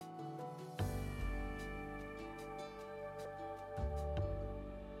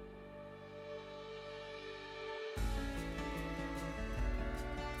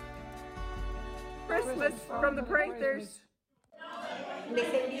Christmas from the Pranthers. Les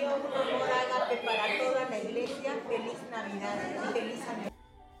envío un honor ágape para toda la iglesia. Feliz Navidad y feliz Año.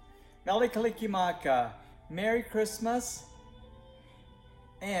 Malikalikimaka, Merry Christmas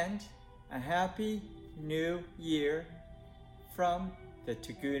and a Happy New Year from the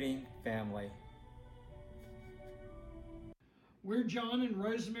Tuguting family. We're John and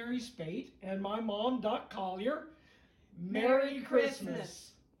Rosemary Speight and my mom, Doc Collier. Merry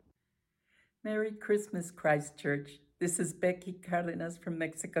Christmas. Merry Christmas, Christchurch. This is Becky Cardenas from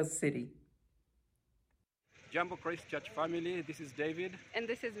Mexico City. Jumbo Christchurch family, this is David. And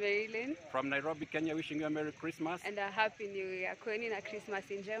this is Marilyn. From Nairobi, Kenya, wishing you a Merry Christmas. And a Happy New Year. Kweni na Christmas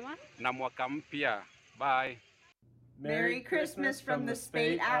njema. Na mwaka mpya. Bye. Merry Christmas from the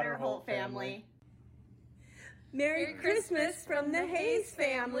Speight Adderholt family. Merry Christmas from the Hayes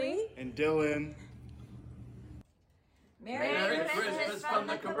family. And Dylan. Merry Christmas from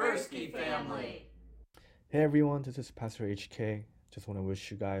the Kabursky family. Hey everyone, this is Pastor HK. Just want to wish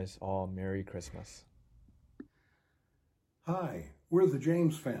you guys all Merry Christmas. Hi, we're the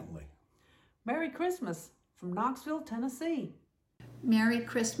James family. Merry Christmas from Knoxville, Tennessee. Merry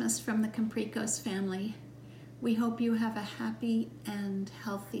Christmas from the Compricos family. We hope you have a happy and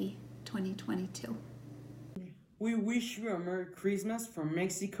healthy 2022. We wish you a Merry Christmas from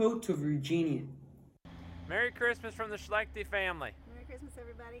Mexico to Virginia. Merry Christmas from the Schlechte family. Merry Christmas,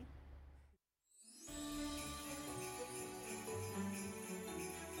 everybody.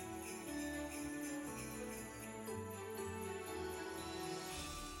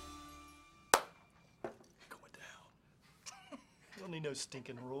 Going down. We don't need no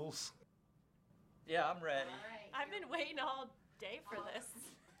stinking rules. Yeah, I'm ready. Right. I've been waiting all day for this.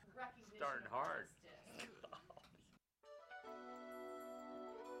 Starting hard.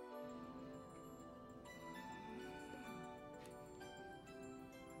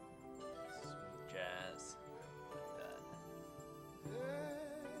 Jazz.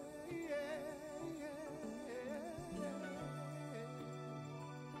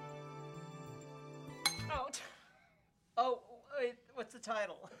 Oh, wait, what's the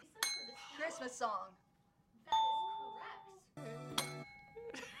title? Christmas song. That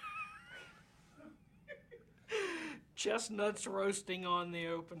is correct. Chestnuts roasting on the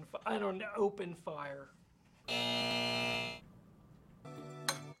open fire.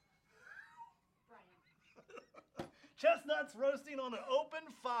 Chestnuts roasting on an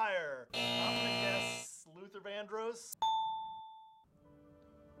open fire. I'm gonna guess Luther Vandross.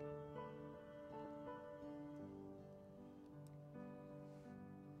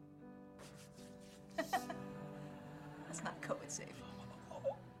 That's not COVID safe.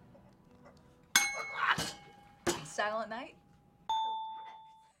 Silent Night?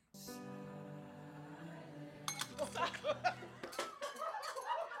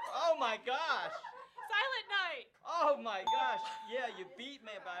 Oh my gosh! Silent Night! Oh my gosh! Yeah, you beat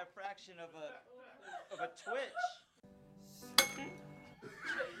me by a fraction of a twitch.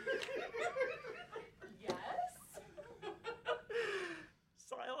 Yes?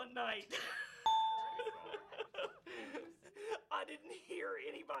 Silent Night. I didn't hear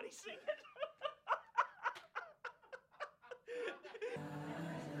anybody sing it.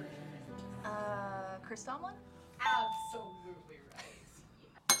 Chris Tomlin? Absolutely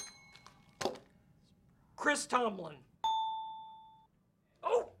right. Chris Tomlin.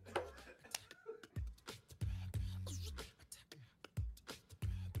 Oh!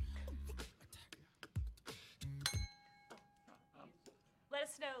 Let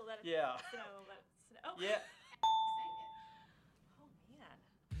us know, let us Yeah. know, let us know. Yeah. Oh man.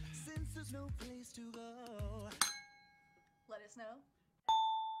 Since there's no place to go. Let us know.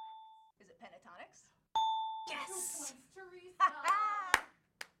 Is it Pentatonics? Yes!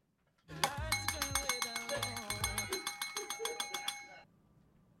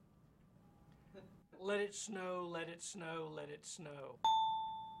 Let it snow, let it snow, let it snow.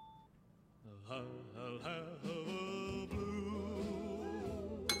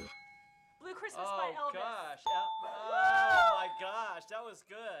 Blue Christmas by Elvis. Gosh. Oh my gosh, that was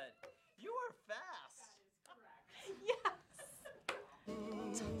good. You were fast. Yes.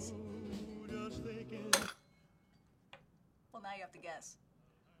 Well, now you have to guess.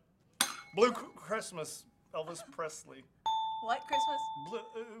 Blue Christmas, Elvis Presley. What Christmas? Blue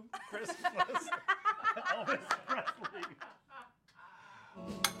Christmas, Elvis Presley.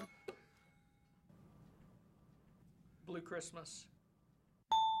 Blue Christmas.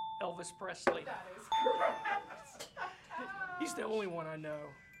 Elvis Presley. That is correct. He's the only one I know.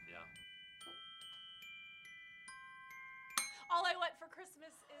 Yeah. All I Want for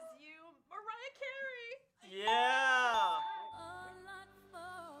Christmas Is You, Mariah Carey. Yeah.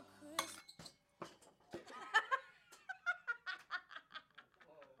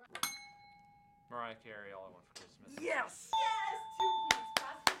 Mariah Carey, All I Want for Christmas. Yes! Yes! 2 points.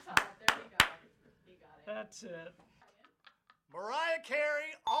 Pastor Todd. There we go. You got it. That's it. Mariah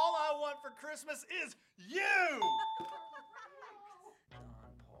Carey, All I Want for Christmas is You!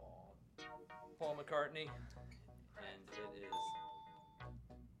 Paul McCartney. And it is.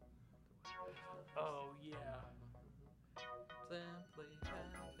 Oh, yeah. Simply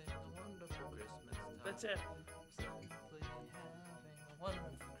having a wonderful Christmas time. That's it. Simply having a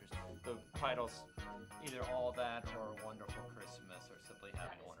wonderful Christmas. The title's either All That or Wonderful Christmas or Simply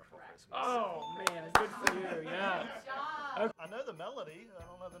Having a Wonderful Christmas. Oh, man. Good for you. Yeah. I know the melody. I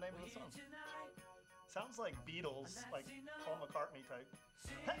don't know the name of the song. Sounds like Beatles, like Paul McCartney type.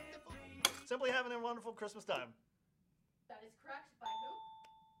 Simply having a wonderful Christmas time. That is correct. By who?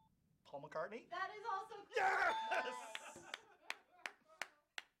 Paul McCartney? That is also correct. Yes!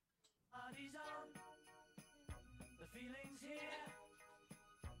 The feelings here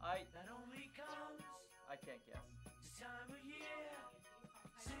that only comes I can't guess. this time of year.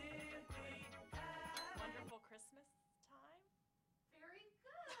 Simply Wonderful Christmas time. Very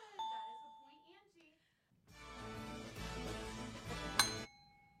good. That is a point, Angie.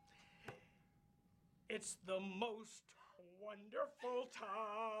 It's the most wonderful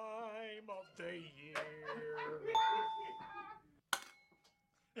time of the year.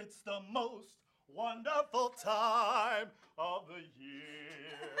 It's the most wonderful time of the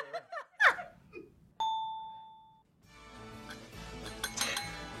year.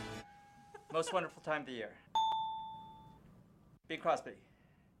 Most wonderful time of the year. Bing Crosby.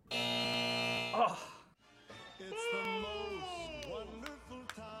 Oh. It's the most wonderful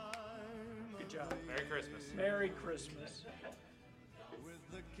time. Good job. Merry Christmas. Merry Christmas. With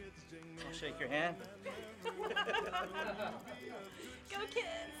the kids jingle. I'll shake your hand. Go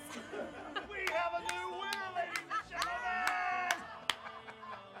kids! We have a new winner, ladies and gentlemen!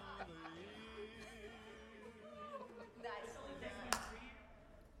 Nicely done.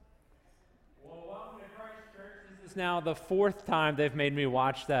 Well, welcome to Christ Church. This is now the 4th time they've made me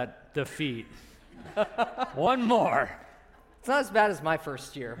watch that defeat. One more. It's not as bad as my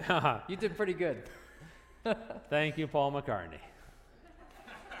first year. You did pretty good. Thank you, Paul McCartney.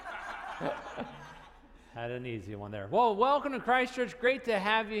 Had an easy one there. Well, welcome to Christ Church. Great to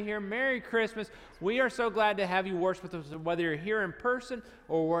have you here. Merry Christmas. We are so glad to have you worship with us, whether you're here in person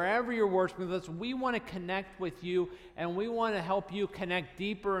or wherever you're worshiping with us. We want to connect with you, and we want to help you connect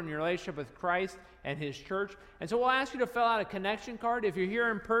deeper in your relationship with Christ and His church. And so we'll ask you to fill out a connection card. If you're here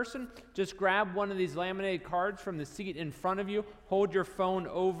in person, just grab one of these laminated cards from the seat in front of you. Hold your phone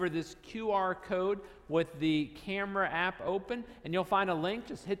over this QR code with the camera app open, and you'll find a link.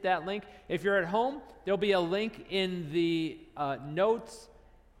 Just hit that link. If you're at home, there'll be a link in the notes.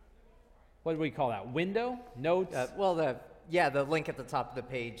 What do we call that? Window? Notes? The link at the top of the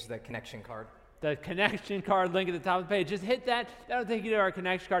page, the connection card. The connection card link at the top of the page. Just hit that. That'll take you to our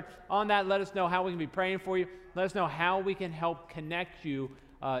connection card. On that, let us know how we can be praying for you. Let us know how we can help connect you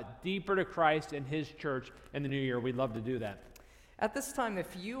deeper to Christ and His church in the new year. We'd love to do that. At this time,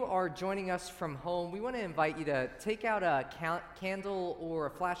 if you are joining us from home, we want to invite you to take out a candle or a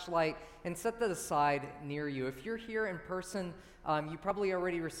flashlight and set that aside near you. If you're here in person, you probably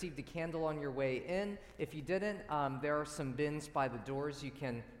already received a candle on your way in. If you didn't, there are some bins by the doors. You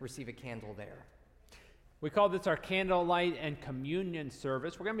can receive a candle there. We call this our Candlelight and Communion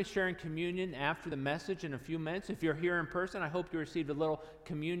service. We're going to be sharing communion after the message in a few minutes. If you're here in person, I hope you received a little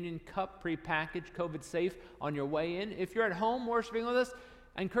communion cup prepackaged, COVID safe, on your way in. If you're at home worshiping with us,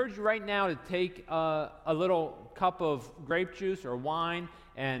 I encourage you right now to take a little cup of grape juice or wine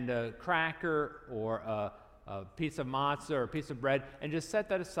and a cracker or a piece of matzah or a piece of bread, and just set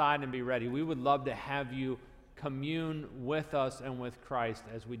that aside and be ready. We would love to have you commune with us and with Christ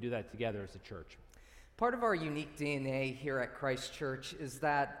as we do that together as a church. Part of our unique DNA here at Christ Church is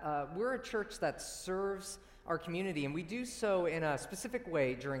that we're a church that serves our community, and we do so in a specific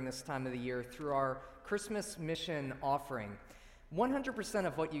way during this time of the year through our Christmas mission offering. 100%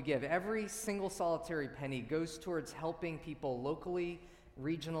 of what you give, every single solitary penny, goes towards helping people locally,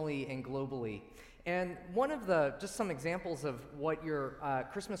 regionally, and globally. And one of just some examples of what your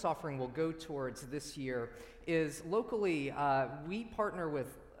Christmas offering will go towards this year is locally, we partner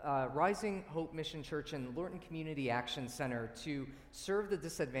with Rising Hope Mission Church and Lorton Community Action Center to serve the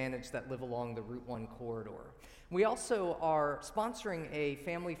disadvantaged that live along the Route 1 corridor. We also are sponsoring a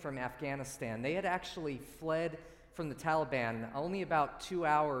family from Afghanistan. They had actually fled from the Taliban, only about 2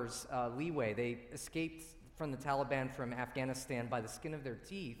 hours leeway. They escaped from the Taliban from Afghanistan by the skin of their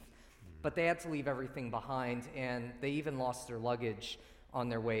teeth, but they had to leave everything behind, and they even lost their luggage on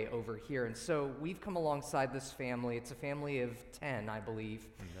their way over here. And so we've come alongside this family. It's a family of 10, I believe.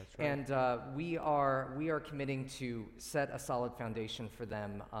 That's right. And we are committing to set a solid foundation for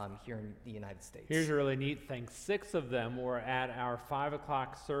them here in the United States. Here's a really neat thing. 6 of them were at our 5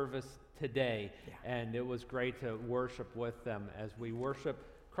 o'clock service today, and it was great to worship with them as we worship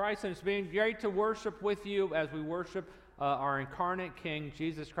Christ, and it's been great to worship with you as we worship our incarnate King,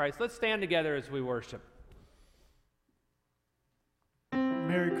 Jesus Christ. Let's stand together as we worship.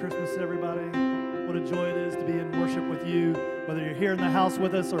 Merry Christmas, everybody. What a joy it is to be in worship with you, whether you're here in the house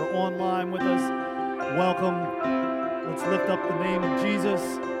with us or online with us. Welcome. Let's lift up the name of Jesus,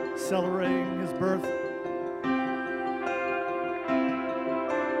 celebrating his birth.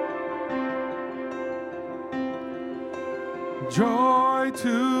 Joy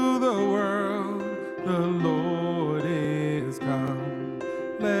to the world, the Lord is come.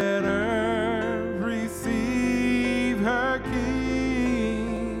 Let earth receive her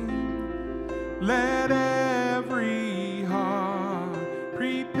King. Let every heart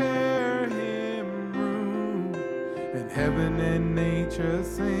prepare him room. And heaven and nature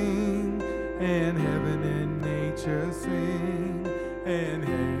sing, and heaven and nature sing, and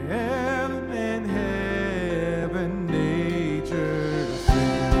heaven and heaven nature sing.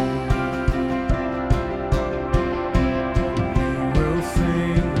 We will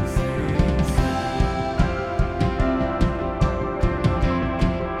sing, sing, sing.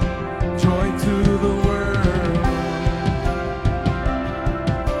 Joy to the world.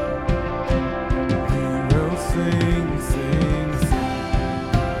 We will sing, sing, sing.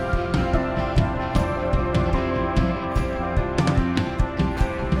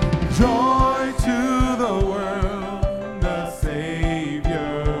 Joy to the world, the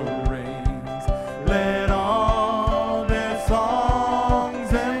Savior reigns. Let all their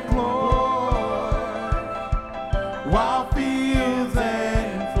songs employ, while fields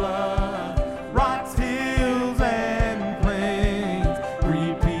and floods, rocks, hills and plains,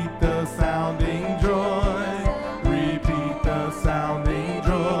 repeat the sounding joy, repeat the sounding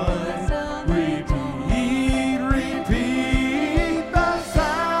joy, repeat the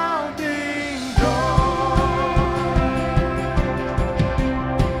sounding joy.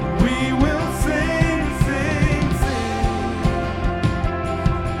 We will sing, sing, sing.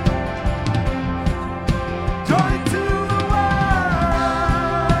 Joy to the world.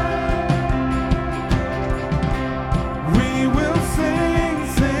 We will sing,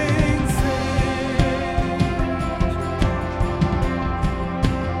 sing, sing.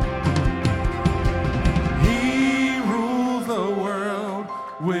 He rules the world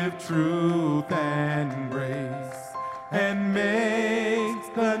with truth and grace, and makes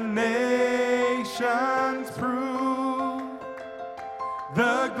the nations prove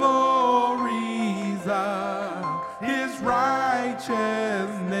the glories of his righteousness,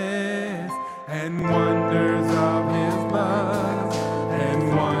 and wonders of his love,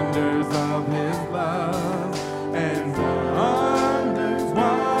 and wonders of his love, and wonders,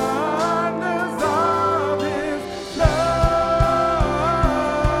 wonders of his love.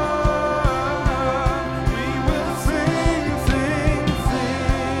 We will sing, sing, sing.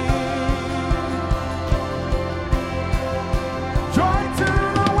 Joy to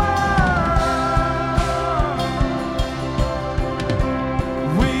the world.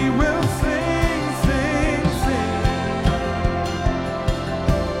 We will sing, sing, sing.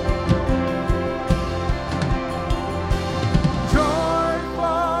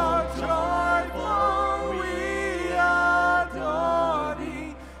 Joyful, joyful, we adore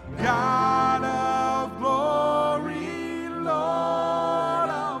thee, God of glory, Lord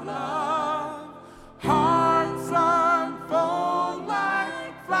of love. Hearts unfold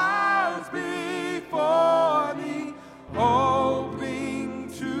like flowers before thee, hoping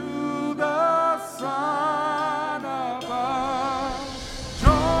to the sun above.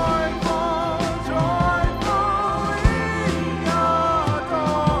 Joyful, joyful, we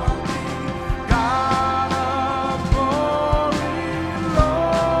adore thee, God of glory,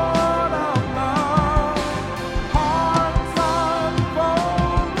 Lord of love. Hearts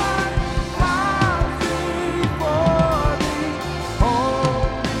unfold like flowers before thee,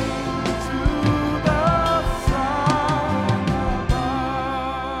 hoping to the sun above.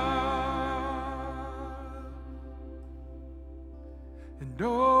 And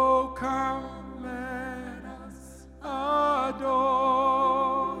oh, come, let us adore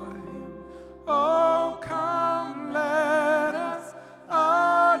him. Oh, come, let us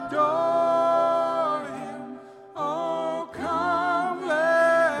adore him. Oh, come,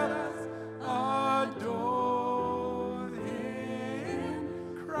 let us adore him.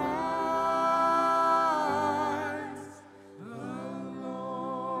 Christ the Lord.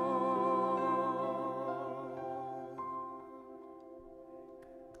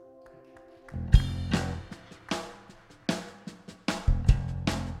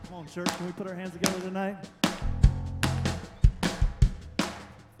 church. Can we put our hands together tonight?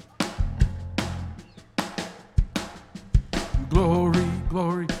 Glory,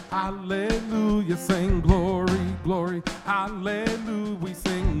 glory, hallelujah, sing glory, glory, hallelujah, we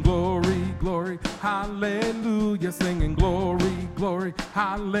sing glory, glory, hallelujah, singing glory, glory,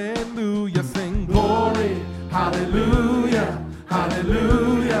 hallelujah, sing glory, hallelujah,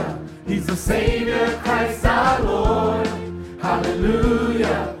 hallelujah, he's the Savior, Christ our Lord,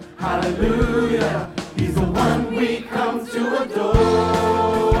 hallelujah, hallelujah, he's the one we come to adore.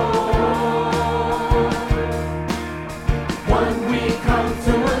 One we come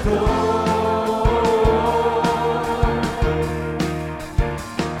to adore.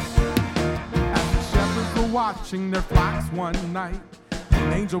 As the shepherds were watching their flocks one night,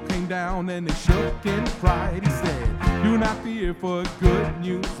 an angel came down and they shook and cried. He said, do not fear, for good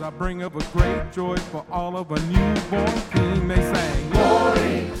news I bring of a great joy for all of a newborn king. They sang,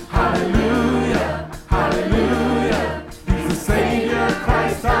 glory, hallelujah, hallelujah, he's the Savior,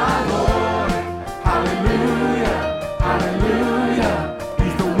 Christ our Lord, hallelujah. Hallelujah,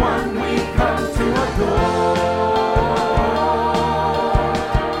 he's the one we come to adore.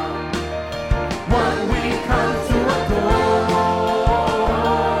 One we come to adore.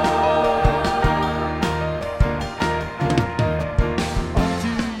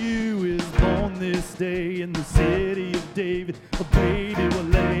 Unto you is born this day in the city of David a baby will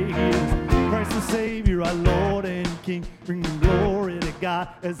lay. He is Christ the Savior, our Lord and King, bringing glory to God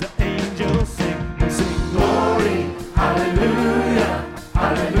as the angels sing. We sing glory, hallelujah,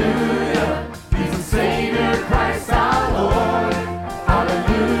 hallelujah, he's the Savior, Christ our Lord,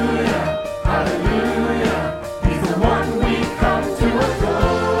 hallelujah, hallelujah, he's the one we come to adore.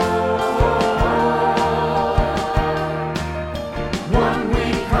 One we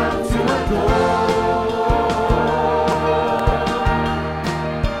come to adore.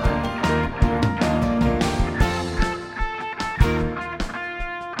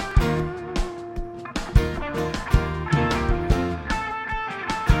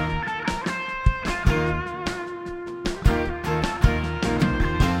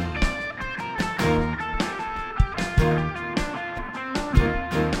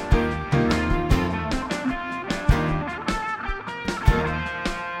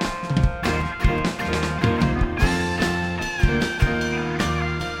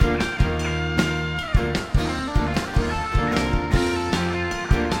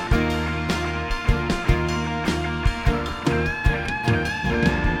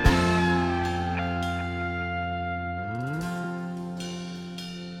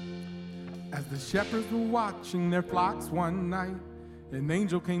 As the shepherds were watching their flocks one night, an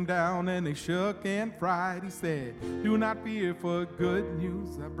angel came down and they shook and fried. He said, do not fear, for good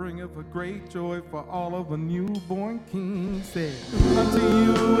news I bring of a great joy for all of a newborn king. He said, unto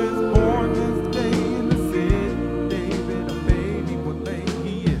you is born this day in the city of David a baby will lay.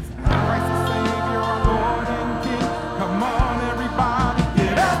 He is Christ the Savior, our Lord and King. Come on everybody,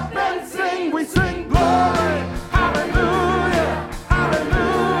 get up and sing. We sing glory, hallelujah,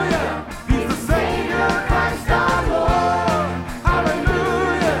 hallelujah, he's the Savior, Christ our Lord,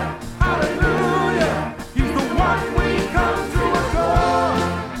 hallelujah, hallelujah, he's the one we come to adore,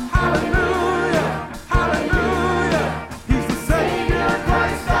 hallelujah, hallelujah, he's the Savior,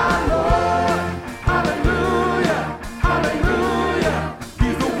 Christ our Lord, hallelujah, hallelujah,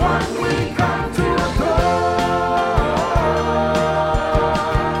 he's the one we come to adore.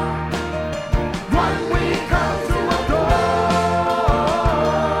 One we come to adore.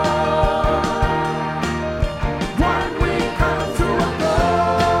 One we come to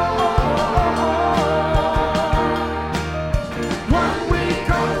adore. One we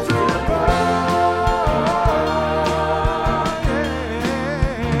come to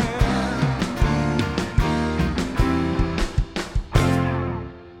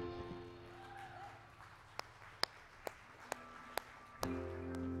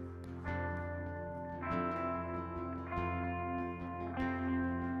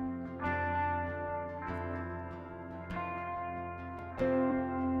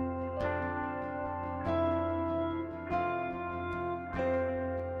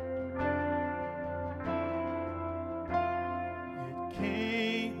It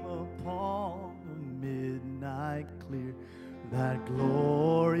came upon the midnight clear, that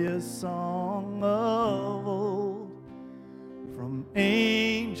glorious song of old, from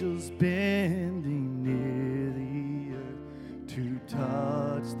angels bending near the earth to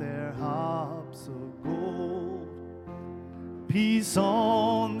touch their harps of gold. Peace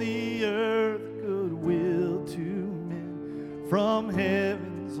on the earth, goodwill to men, from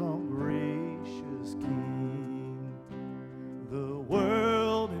heaven's own gracious King. The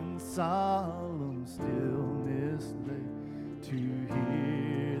world in solemn stillness lay to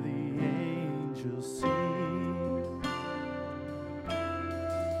hear the angels sing.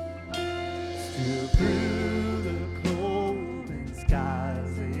 Still through the cloven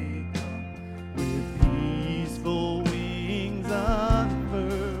skies they come with peaceful wings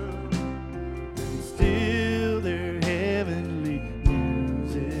unfurled, and still their heavenly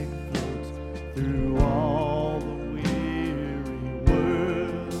music floats through all the weary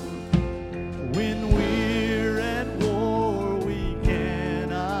world. When we're at war, we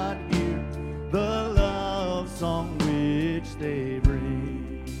cannot hear the love song which they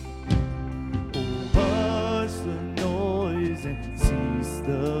bring. Oh, hush the noise and cease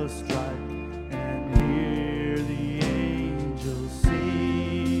the strife, and hear the angels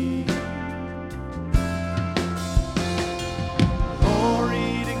sing.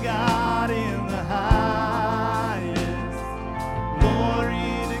 Glory to God in the highest.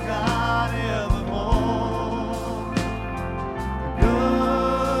 Glory to God evermore.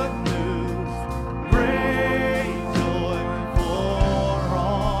 Good news, great joy for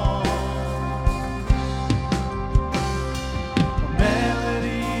all. A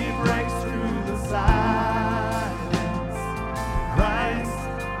melody breaks through the silence. Christ,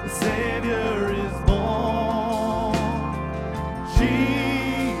 the Savior, is born.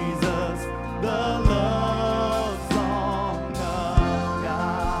 Jesus, the love song of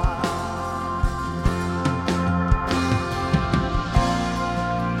God.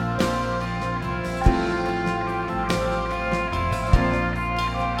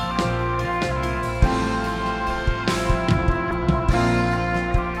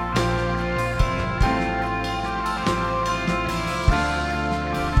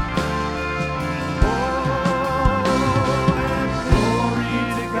 Glory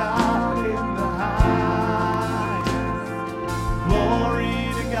to God in the highest. Glory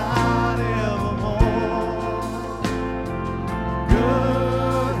to God evermore.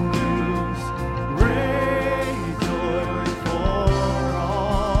 Good news, great joy for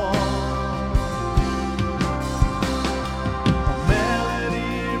all. A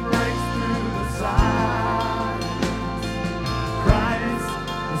melody breaks through the silence. Christ,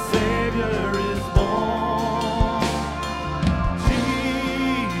 the Savior, is born.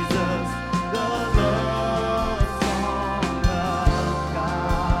 Jesus, the love song of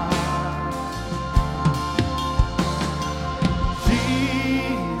God.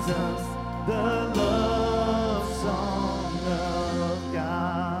 Jesus, the love song of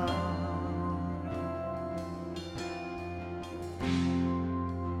God.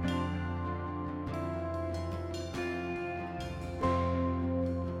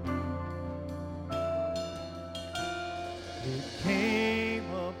 It came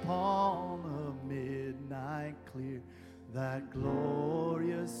upon a midnight clear, that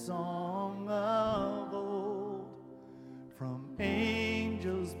glorious song of old, from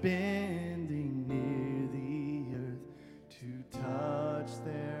angels bending near the earth to touch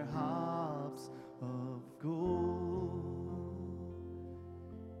their harps of gold.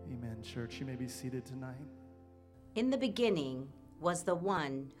 Amen, church. You may be seated tonight. In the beginning was the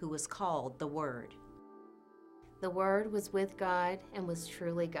one who was called the Word. The Word was with God and was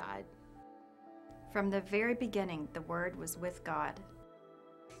truly God. From the very beginning, the Word was with God.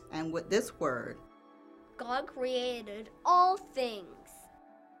 And with this Word, God created all things.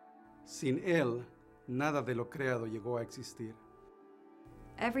 Sin Él, nada de lo creado llegó a existir.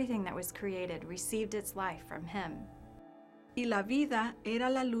 Everything that was created received its life from Him. Y la vida era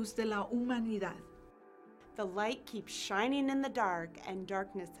la luz de la humanidad. the light keeps shining in the dark, and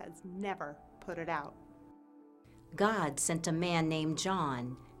darkness has never put it out. God sent a man named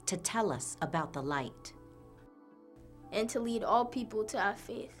John to tell us about the light. And to lead all people to our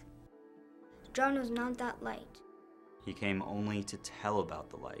faith. John was not that light. He came only to tell about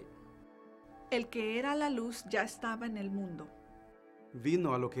the light. El que era la luz ya estaba en el mundo.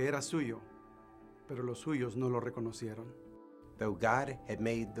 Vino a lo que era suyo, pero los suyos no lo reconocieron. Though God had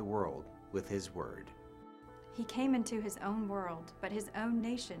made the world with his word. He came into his own world, but his own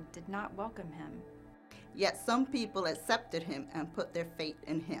nation did not welcome him. Yet some people accepted him and put their faith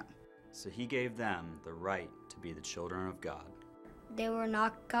in him. So he gave them the right to be the children of God. They were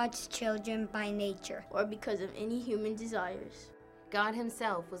not God's children by nature or because of any human desires. God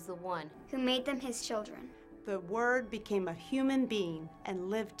himself was the one who made them his children. The Word became a human being and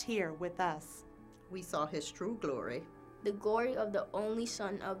lived here with us. We saw his true glory, the glory of the only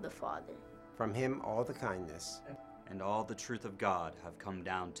Son of the Father. From him all the kindness and all the truth of God have come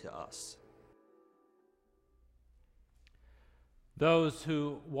down to us. Those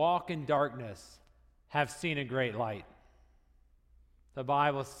who walk in darkness have seen a great light. The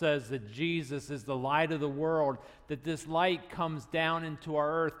Bible says that Jesus is the light of the world, that this light comes down into our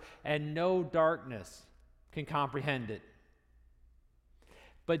earth and no darkness can comprehend it.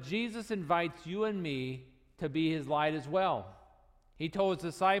 But Jesus invites you and me to be his light as well. He told his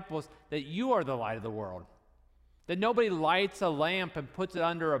disciples that you are the light of the world, that nobody lights a lamp and puts it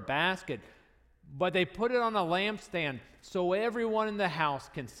under a basket, but they put it on a lampstand so everyone in the house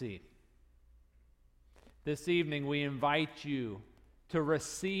can see. This evening we invite you to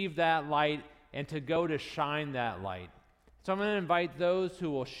receive that light and to go to shine that light. So I'm going to invite those who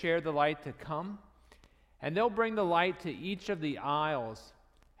will share the light to come, and they'll bring the light to each of the aisles.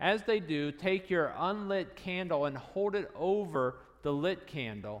 As they do, take your unlit candle and hold it over the lit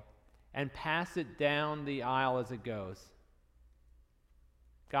candle and pass it down the aisle as it goes.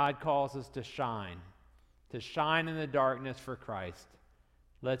 God calls us to shine in the darkness for Christ.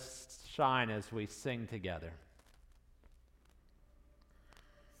 Let's shine as we sing together.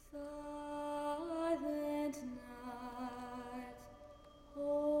 Silent night,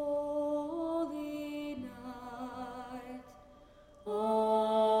 holy night,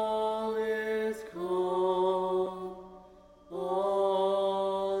 all is calm,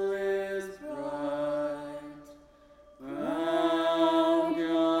 all is bright, round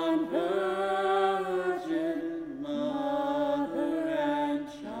yon virgin mother and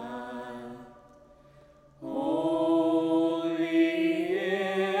child, holy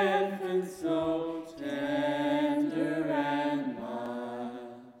infant, so tender and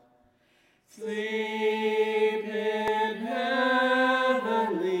mild, sleep in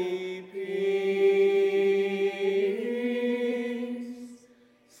heavenly peace,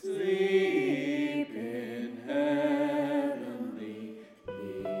 sleep in heavenly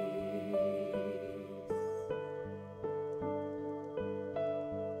peace.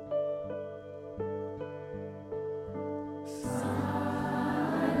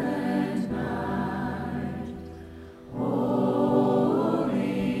 Silent night, holy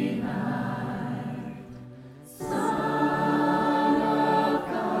night, Son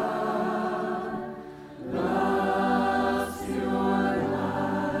of God, lost your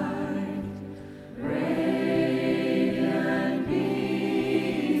light, radiant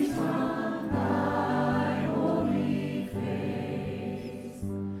beams from thy holy face,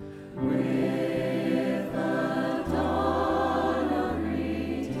 with the dawn of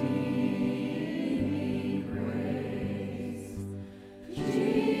redeeming grace.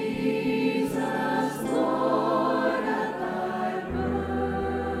 Jesus, Lord, at thy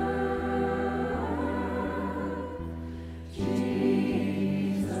birth.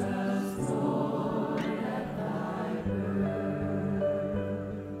 Jesus, Lord, at thy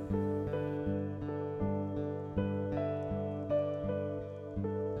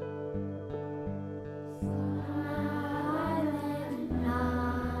Silent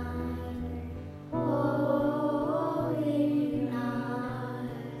night, holy night,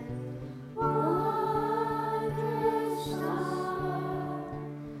 wondrous star,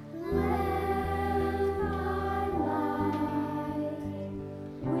 let thy light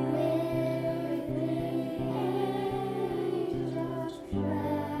with the angels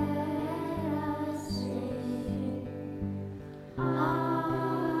let us sing.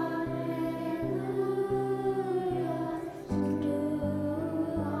 Alleluia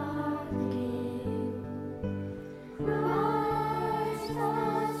to our King. Christ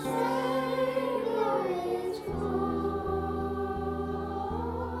the Savior is born.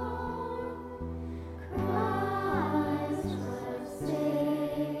 Christ the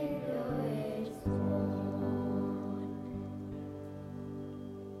Savior is born.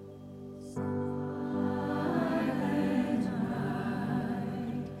 Silent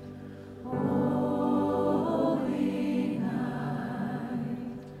night, holy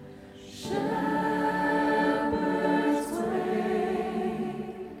night, shepherds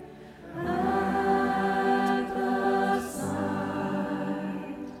wake at the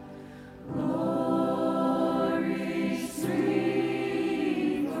sight, glory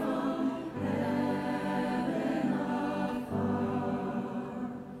stream from heaven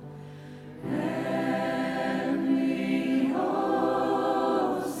afar, and we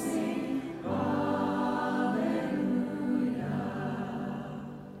all sing Alleluia.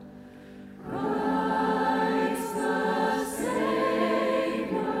 Christ the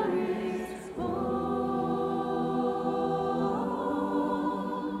Savior is born.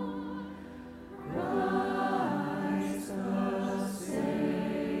 Christ the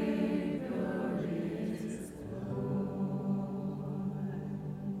Savior is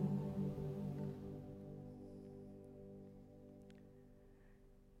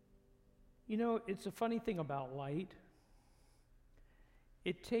You know, it's a funny thing about light.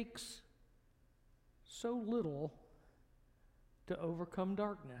 It takes so little to overcome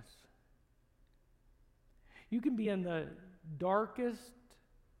darkness. You can be in the darkest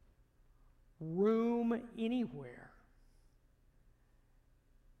room anywhere,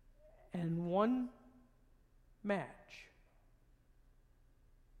 and one match,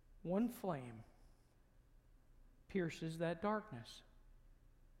 one flame, pierces that darkness.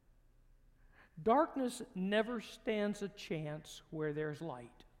 Darkness never stands a chance where there's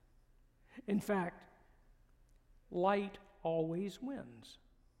light. In fact, light always wins.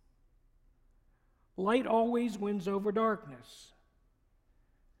 Light always wins over darkness.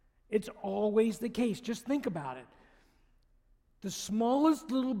 It's always the case. Just think about it. The smallest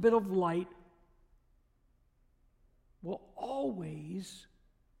little bit of light will always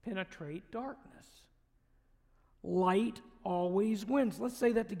penetrate darkness. Light always wins. Let's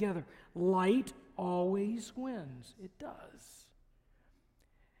say that together. Light always wins. It does.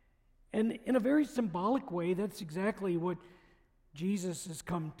 And in a very symbolic way, that's exactly what Jesus has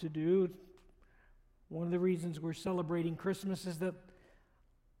come to do. One of the reasons we're celebrating Christmas is that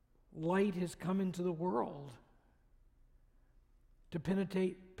light has come into the world to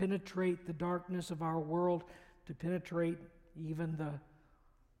penetrate the darkness of our world, to penetrate even the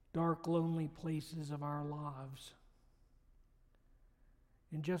dark, lonely places of our lives.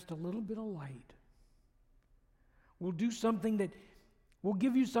 And just a little bit of light will do something that will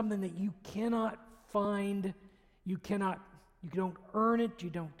give you something that you cannot find, you don't earn it, you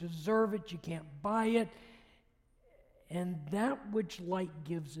don't deserve it, you can't buy it. And that which light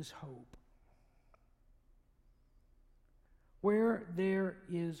gives is hope. Where there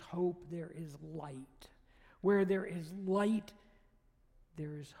is hope, there is light. Where there is light,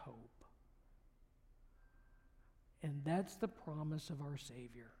 there is hope. And that's the promise of our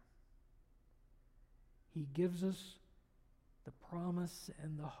Savior. He gives us the promise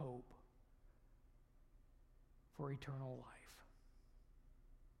and the hope for eternal life.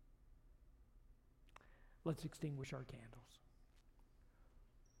 Let's extinguish our candles.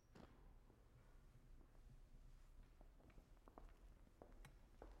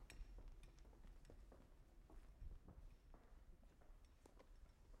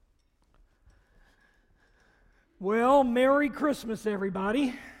 Well, Merry Christmas,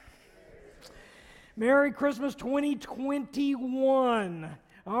 everybody. Merry Christmas 2021.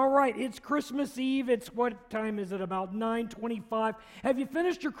 All right, it's Christmas Eve. It's what time is it? About 9:25. Have you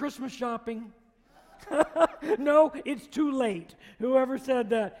finished your Christmas shopping? No, it's too late. Whoever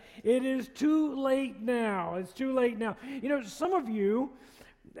said that? It is too late now. It's too late now. You know, some of you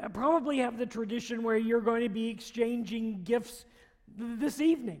probably have the tradition where you're going to be exchanging gifts this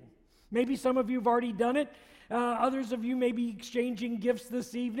evening. Maybe some of you have already done it. Others of you may be exchanging gifts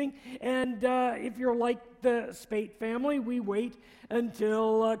this evening. And if you're like the Speight family, we wait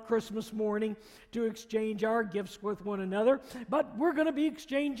until Christmas morning to exchange our gifts with one another. But we're going to be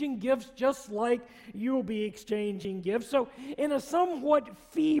exchanging gifts just like you'll be exchanging gifts. So in a somewhat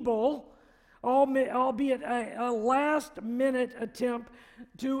feeble, albeit a last-minute attempt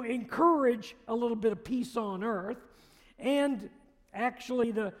to encourage a little bit of peace on earth, and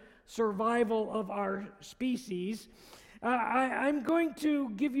actually the survival of our species, I'm going to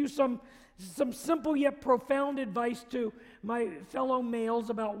give you some simple yet profound advice to my fellow males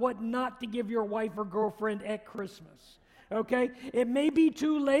about what not to give your wife or girlfriend at Christmas. Okay? It may be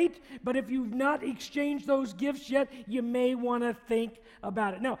too late, but if you've not exchanged those gifts yet, you may want to think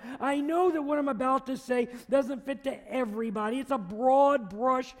about it. Now, I know that what I'm about to say doesn't fit to everybody. It's a broad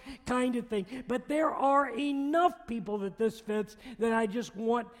brush kind of thing. But there are enough people that this fits that I just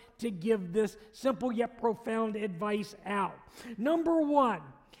want to give this simple yet profound advice out. Number one,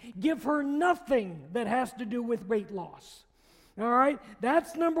 give her nothing that has to do with weight loss. All right?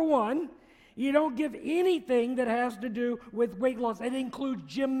 That's number one. You don't give anything that has to do with weight loss. It includes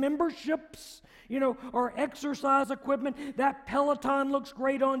gym memberships, or exercise equipment. That Peloton looks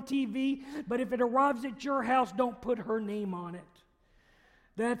great on TV, but if it arrives at your house, don't put her name on it.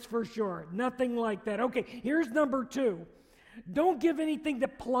 That's for sure. Nothing like that. Okay, here's number two. Don't give anything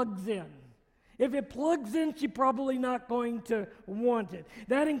that plugs in. If it plugs in, she's probably not going to want it.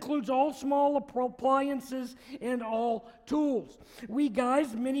 That includes all small appliances and all tools.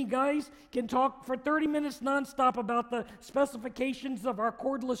 Many guys, can talk for 30 minutes nonstop about the specifications of our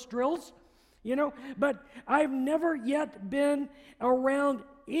cordless drills, but I've never yet been around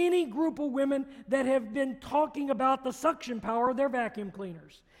any group of women that have been talking about the suction power of their vacuum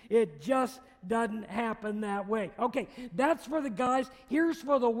cleaners. It just doesn't happen that way. Okay, that's for the guys. Here's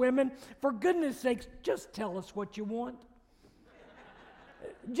for the women. For goodness sakes, just tell us what you want.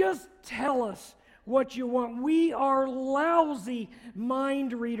 Just tell us what you want. We are lousy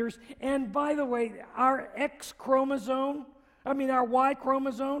mind readers. And by the way, our X chromosome, our Y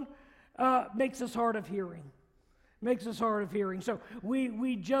chromosome, makes us hard of hearing. Makes us hard of hearing. So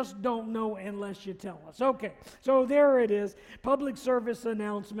we just don't know unless you tell us. Okay, so there it is. Public service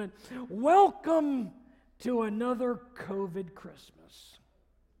announcement. Welcome to another COVID Christmas.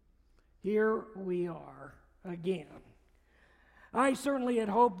 Here we are again. I certainly had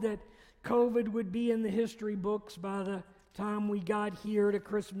hoped that COVID would be in the history books by the time we got here to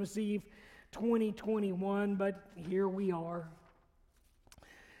Christmas Eve 2021, but here we are.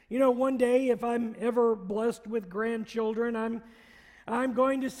 You know, one day, if I'm ever blessed with grandchildren, I'm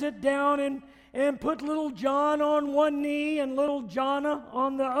going to sit down and put little John on one knee and little Jonna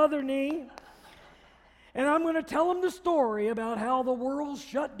on the other knee. And I'm going to tell them the story about how the world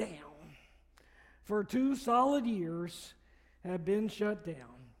shut down. For 2 solid years have been shut down.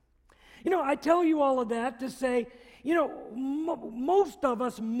 You know, I tell you all of that to say, you know, most of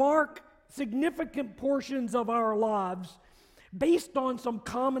us mark significant portions of our lives based on some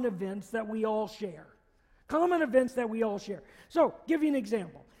common events that we all share. Common events that we all share. So, give you an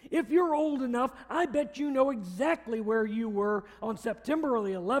example. If you're old enough, I bet you know exactly where you were on September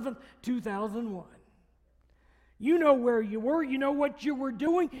the 11th, 2001. You know where you were. You know what you were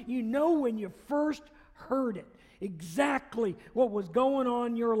doing. You know when you first heard it. Exactly what was going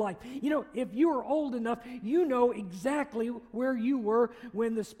on in your life. You know, if you are old enough, you know exactly where you were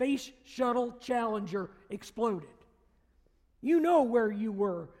when the Space Shuttle Challenger exploded. You know where you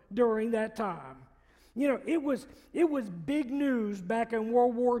were during that time. You know, it was big news back in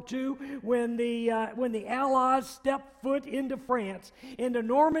World War II when the Allies stepped foot into France, into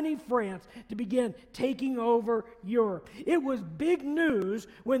Normandy, France, to begin taking over Europe. It was big news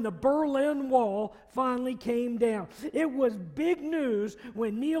when the Berlin Wall finally came down. It was big news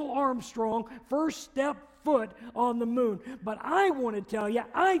when Neil Armstrong first stepped foot on the moon. But I want to tell you,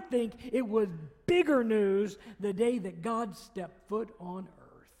 I think it was bigger news the day that God stepped foot on earth.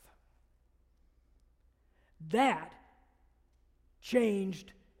 That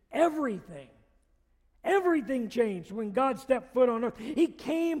changed everything. Everything changed when God stepped foot on earth. He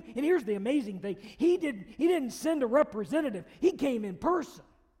came, and here's the amazing thing. He didn't send a representative. He came in person.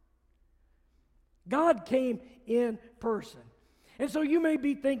 God came in person. And so you may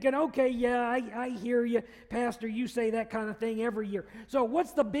be thinking, okay, yeah, I hear you, Pastor, you say that kind of thing every year. So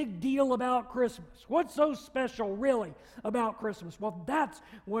what's the big deal about Christmas? What's so special, really, about Christmas? Well, that's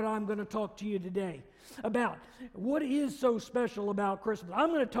what I'm going to talk to you today about. What is so special about Christmas? I'm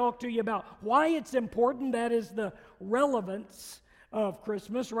going to talk to you about why it's important. That is the relevance of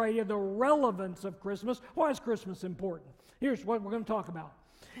Christmas, right here, the relevance of Christmas. Why is Christmas important? Here's what we're going to talk about.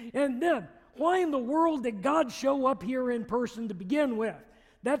 And then, why in the world did God show up here in person to begin with?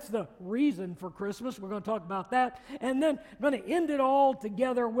 That's the reason for Christmas. We're going to talk about that. And then I'm going to end it all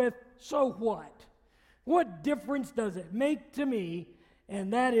together with, so what? What difference does it make to me?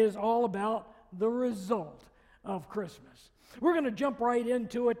 And that is all about the result of Christmas. We're going to jump right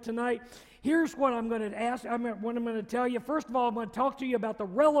into it tonight. Here's what I'm going to ask, what I'm going to tell you. First of all, I'm going to talk to you about the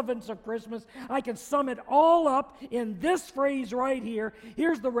relevance of Christmas. I can sum it all up in this phrase right here.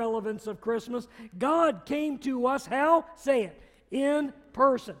 Here's the relevance of Christmas. God came to us, how? Say it. In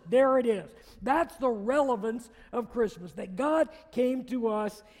person. There it is. That's the relevance of Christmas, that God came to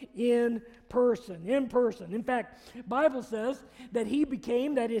us in person. In person. In fact, Bible says that He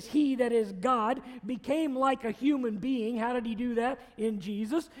became, that is God, became like a human being. How did He do that? In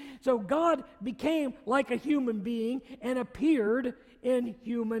Jesus. So God became like a human being and appeared in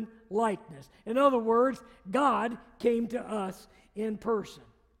human likeness. In other words, God came to us in person.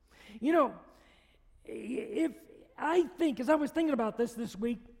 You know, as I was thinking about this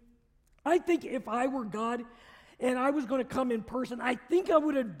week, I think if I were God and I was going to come in person, I think I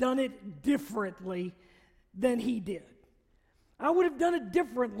would have done it differently than He did. I would have done it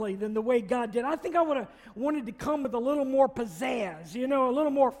differently than the way God did. I think I would have wanted to come with a little more pizzazz, you know, a little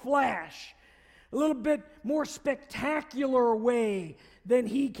more flash, a little bit more spectacular way than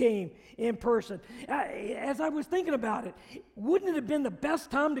He came in person. As I was thinking about it, wouldn't it have been the best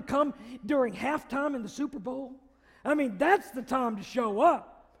time to come during halftime in the Super Bowl? I mean, that's the time to show up.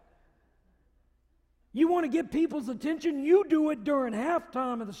 You want to get people's attention, you do it during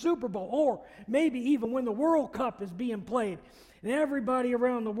halftime of the Super Bowl, or maybe even when the World Cup is being played. And everybody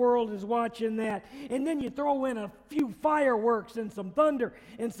around the world is watching that. And then you throw in a few fireworks and some thunder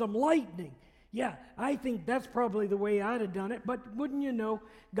and some lightning. Yeah, I think that's probably the way I'd have done it. But wouldn't you know,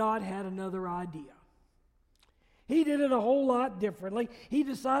 God had another idea. He did it a whole lot differently. He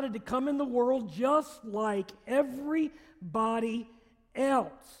decided to come in the world just like everybody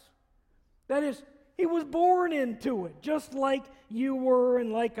else. That is, he was born into it, just like you were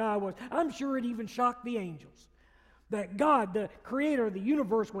and like I was. I'm sure it even shocked the angels that God, the creator of the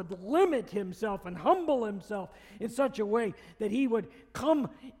universe, would limit himself and humble himself in such a way that he would come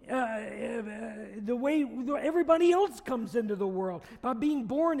the way everybody else comes into the world, by being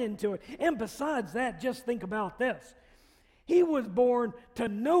born into it. And besides that, just think about this. He was born to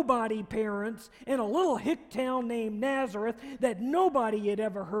nobody parents in a little hick town named Nazareth that nobody had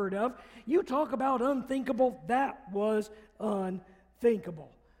ever heard of. You talk about unthinkable, that was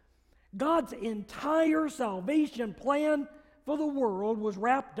unthinkable. God's entire salvation plan for the world was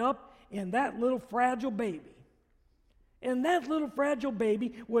wrapped up in that little fragile baby. And that little fragile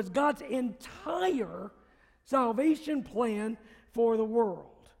baby was God's entire salvation plan for the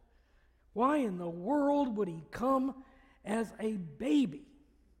world. Why in the world would he come as a baby?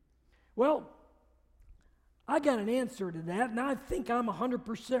 Well, I got an answer to that, and I think I'm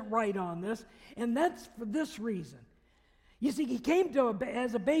 100% right on this, and that's for this reason. You see, he came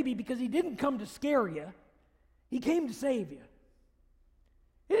as a baby because he didn't come to scare you. He came to save you.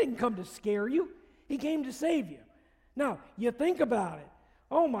 He didn't come to scare you. He came to save you. Now, you think about it.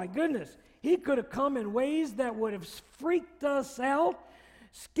 Oh my goodness. He could have come in ways that would have freaked us out,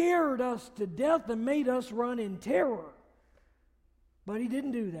 scared us to death, and made us run in terror. But he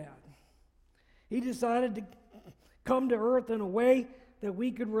didn't do that. He decided to come to earth in a way that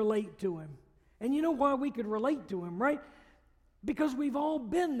we could relate to him. And you know why we could relate to him, right? Because we've all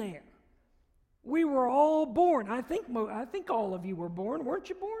been there. We were all born. I think all of you were born. Weren't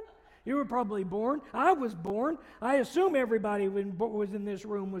you born? You were probably born. I was born. I assume everybody who was in this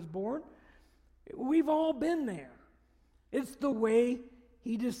room was born. We've all been there. It's the way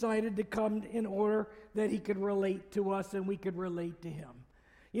he decided to come in order that he could relate to us and we could relate to him.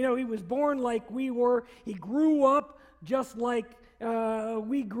 You know, he was born like we were. He grew up just like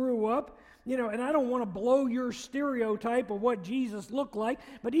we grew up. You know, and I don't want to blow your stereotype of what Jesus looked like,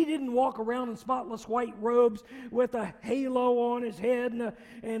 but he didn't walk around in spotless white robes with a halo on his head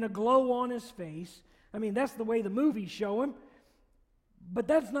and a glow on his face. I mean, that's the way the movies show him, but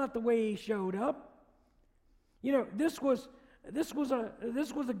that's not the way he showed up. You know, this was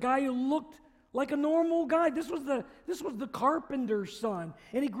a guy who looked like a normal guy. This was the carpenter's son,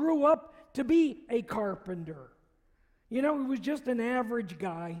 and he grew up to be a carpenter. You know, he was just an average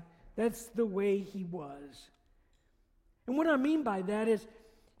guy. That's the way he was. And what I mean by that is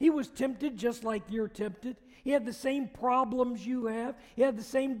he was tempted just like you're tempted. He had the same problems you have. He had the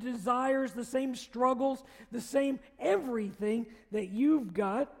same desires, the same struggles, the same everything that you've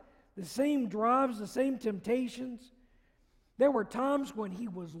got, the same drives, the same temptations. There were times when he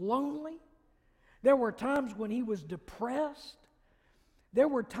was lonely. There were times when he was depressed. There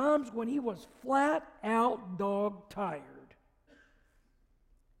were times when he was flat out dog tired.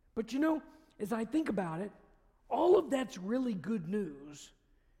 But you know, as I think about it, all of that's really good news.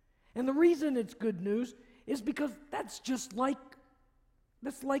 And the reason it's good news is because that's like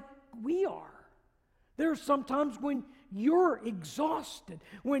we are. There are some times when you're exhausted,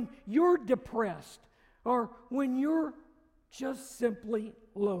 when you're depressed, or when you're just simply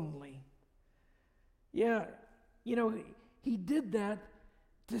lonely. Yeah, you know, he did that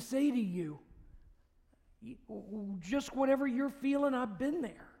to say to you, just whatever you're feeling, I've been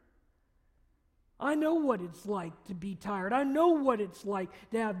there. I know what it's like to be tired. I know what it's like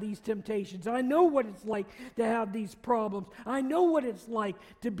to have these temptations. I know what it's like to have these problems. I know what it's like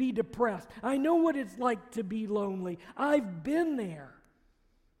to be depressed. I know what it's like to be lonely. I've been there.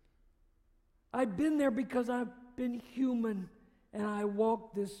 I've been there because I've been human and I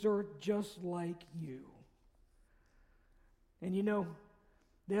walk this earth just like you. And you know,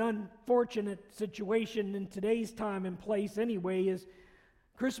 the unfortunate situation in today's time and place anyway is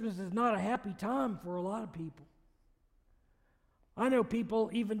Christmas is not a happy time for a lot of people. I know people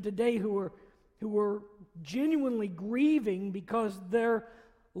even today who are genuinely grieving because their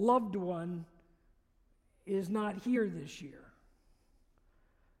loved one is not here this year.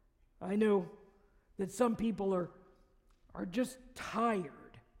 I know that some people are just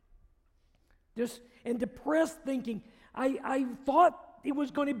tired, and depressed, thinking, I thought it was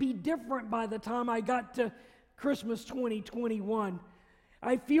going to be different by the time I got to Christmas 2021.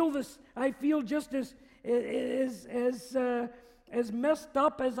 I feel just as messed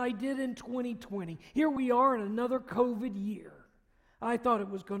up as I did in 2020. Here we are in another COVID year. I thought it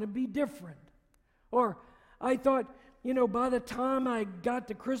was going to be different. Or I thought, you know, by the time I got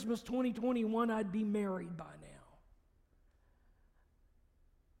to Christmas 2021, I'd be married by now.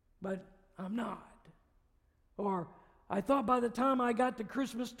 But I'm not. Or I thought by the time I got to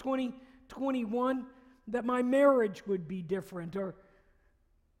Christmas 2021 that my marriage would be different. Or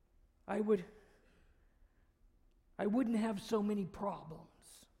I would I wouldn't have so many problems.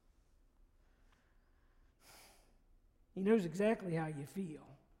 He knows exactly how you feel.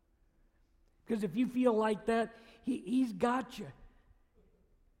 Because if you feel like that, He's got you.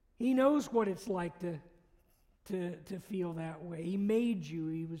 He knows what it's like to feel that way. He made you.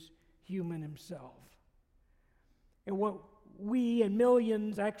 He was human Himself. And what we and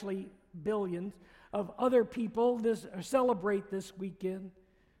millions, actually billions, of other people celebrate this weekend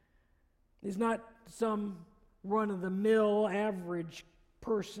is not some run-of-the-mill average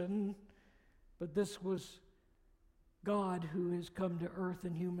person, but this was God who has come to earth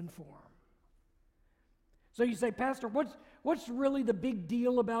in human form. So you say, Pastor, what's really the big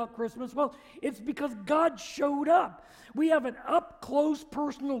deal about Christmas? Well, it's because God showed up. We have an up-close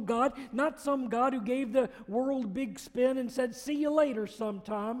personal God, not some God who gave the world a big spin and said, see you later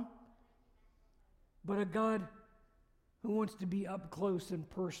sometime, but a God who wants to be up close and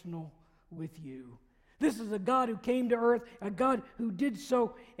personal with you. This is a God who came to earth, a God who did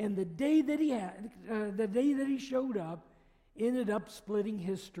so, and the day that He showed up, ended up splitting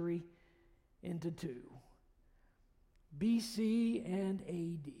history into two. BC and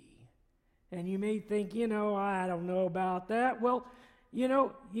AD. And you may think, I don't know about that. Well, you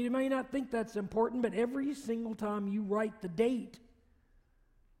may not think that's important, but every single time you write the date,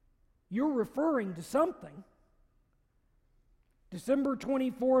 you're referring to something. December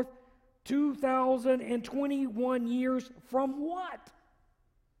 24th, 2021 years from what?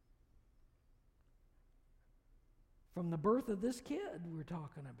 From the birth of this kid we're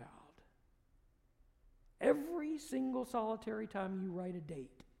talking about. Every single solitary time you write a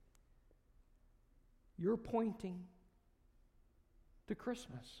date, you're pointing to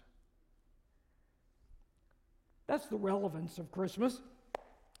Christmas. That's the relevance of Christmas,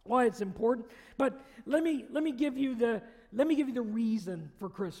 why it's important. But let me give you the reason for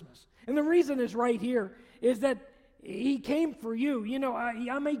Christmas. And the reason is right here, is that He came for you.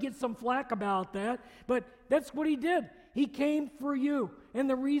 I may get some flack about that, but that's what He did. He came for you. And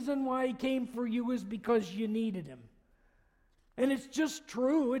the reason why He came for you is because you needed Him. And it's just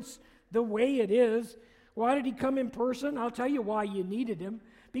true. It's the way it is. Why did He come in person? I'll tell you why you needed Him.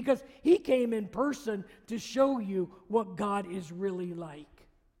 Because He came in person to show you what God is really like.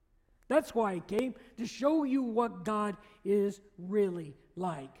 That's why He came, to show you what God is really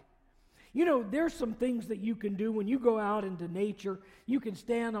like. There's some things that you can do when you go out into nature. You can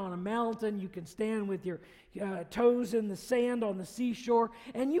stand on a mountain. You can stand with your toes in the sand on the seashore.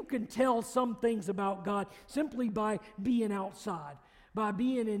 And you can tell some things about God simply by being outside, by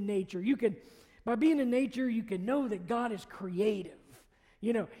being in nature. By being in nature, you can know that God is creative.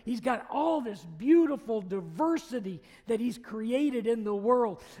 He's got all this beautiful diversity that He's created in the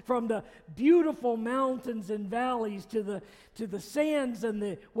world, from the beautiful mountains and valleys to the sands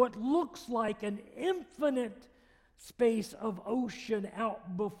and what looks like an infinite space of ocean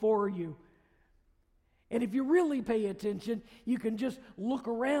out before you. And if you really pay attention, you can just look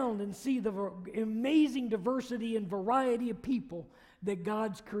around and see the amazing diversity and variety of people that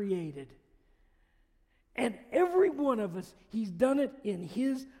God's created. And every one of us, He's done it in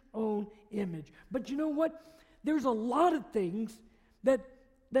His own image. But you know what? There's a lot of things that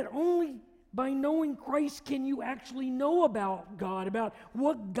only by knowing Christ can you actually know about God, about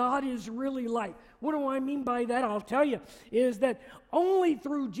what God is really like. What do I mean by that? I'll tell you, is that only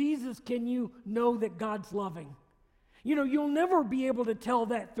through Jesus can you know that God's loving. You'll never be able to tell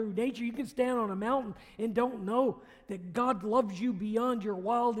that through nature. You can stand on a mountain and don't know that God loves you beyond your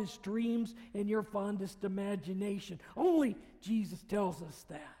wildest dreams and your fondest imagination. Only Jesus tells us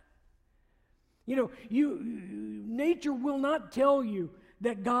that. Nature will not tell you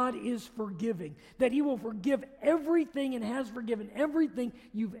that God is forgiving, that He will forgive everything and has forgiven everything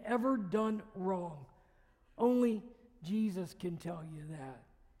you've ever done wrong. Only Jesus can tell you that.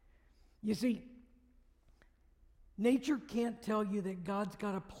 You see, nature can't tell you that God's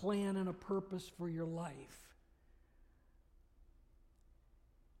got a plan and a purpose for your life.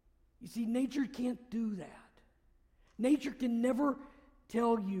 You see, nature can't do that. Nature can never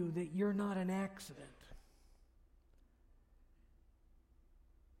tell you that you're not an accident.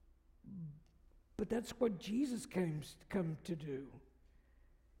 But that's what Jesus come to do.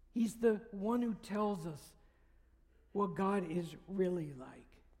 He's the one who tells us what God is really like.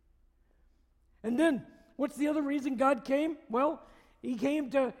 And then, what's the other reason God came? Well, He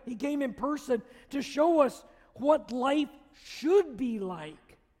came in person to show us what life should be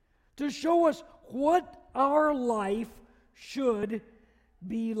like, to show us what our life should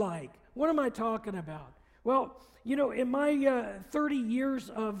be like. What am I talking about? Well, you know, in my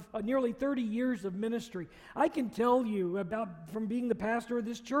nearly 30 years of ministry, I can tell you from being the pastor of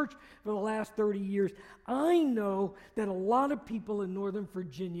this church for the last 30 years, I know that a lot of people in Northern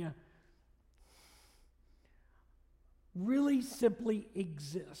Virginia really simply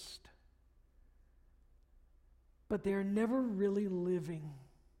exist, but they're never really living.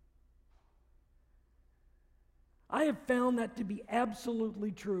 I have found that to be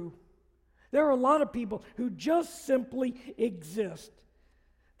absolutely true. There are a lot of people who just simply exist.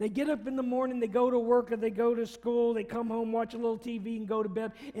 They get up in the morning, they go to work, or they go to school, they come home, watch a little TV, and go to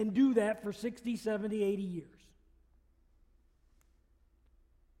bed, and do that for 60, 70, 80 years.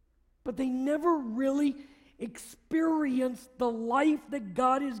 But they never really experience the life that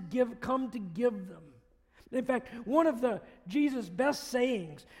God has come to give them. In fact, one of Jesus' best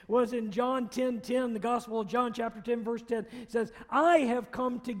sayings was in John 10:10, the Gospel of John chapter 10, verse 10. It says, I have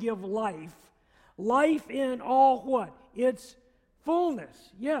come to give life. Life in all what? Its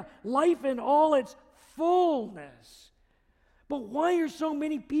fullness. Yeah, life in all its fullness. But why are so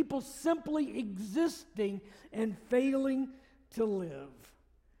many people simply existing and failing to live?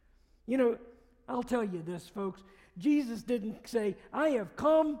 You know, I'll tell you this, folks. Jesus didn't say, I have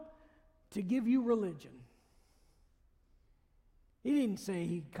come to give you religion. He didn't say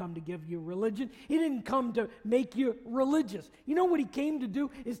he'd come to give you religion. He didn't come to make you religious. You know what he came to do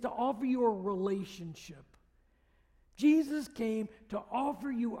is to offer you a relationship. Jesus came to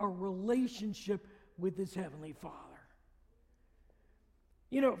offer you a relationship with his heavenly Father.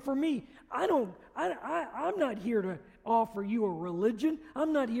 You know, for me, I'm not here to offer you a religion.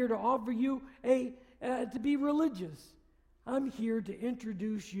 I'm not here to offer you to be religious. I'm here to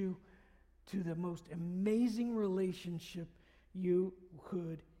introduce you to the most amazing relationship you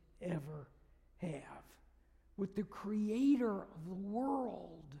could ever have with the creator of the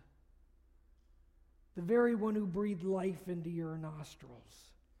world, the very one who breathed life into your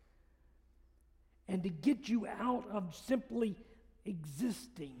nostrils, and to get you out of simply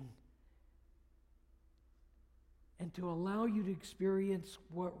existing and to allow you to experience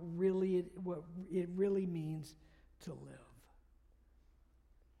what it really means to live.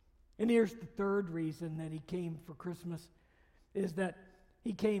 And here's the third reason that he came for Christmas, is that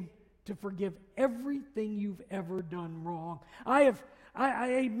he came to forgive everything you've ever done wrong. I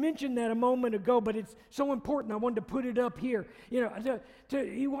mentioned that a moment ago, but it's so important I wanted to put it up here. You know,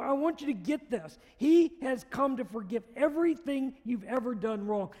 I want you to get this. He has come to forgive everything you've ever done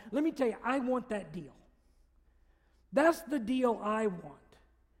wrong. Let me tell you, I want that deal. That's the deal I want.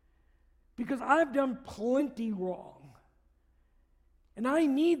 Because I've done plenty wrong. And I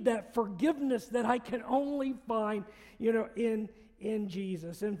need that forgiveness that I can only find, you know, in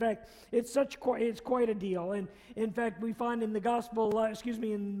Jesus. In fact, it's quite a deal. And in fact, we find in the gospel,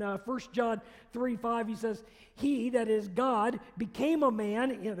 in 1 John 3:5, he says, he, that is God, became a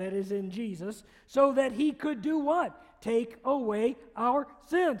man, that is in Jesus, so that he could do what? Take away our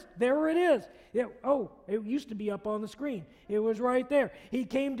sins. There it is. It used to be up on the screen. It was right there. He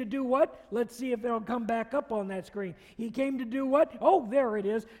came to do what? Let's see if it'll come back up on that screen. He came to do what? Oh, there it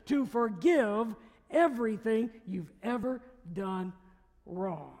is. To forgive everything you've ever done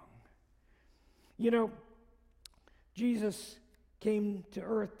wrong. You know, Jesus came to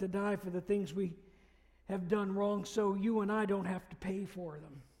earth to die for the things we have done wrong, so you and I don't have to pay for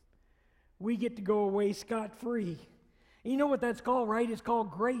them. We get to go away scot-free. And you know what that's called, right? It's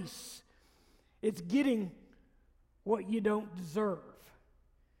called grace. It's getting what you don't deserve.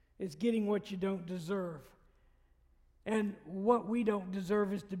 It's getting what you don't deserve. And what we don't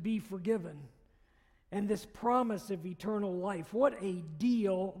deserve is to be forgiven. And this promise of eternal life, what a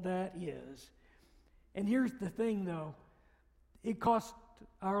deal that is. And here's the thing, though. It cost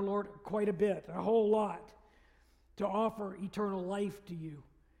our Lord quite a bit, a whole lot, to offer eternal life to you,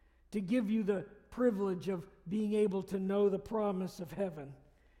 to give you the privilege of being able to know the promise of heaven.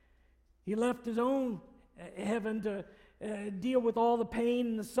 He left his own heaven to deal with all the pain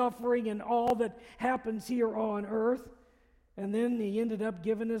and the suffering and all that happens here on earth. And then he ended up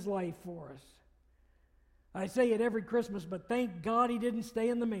giving his life for us. I say it every Christmas, but thank God he didn't stay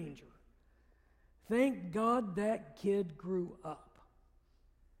in the manger. Thank God that kid grew up.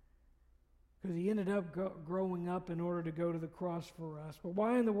 Because he ended up growing up in order to go to the cross for us. But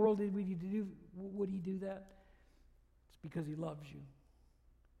why in the world would he do that? It's because he loves you.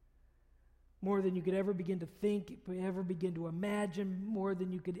 More than you could ever begin to think, ever begin to imagine, more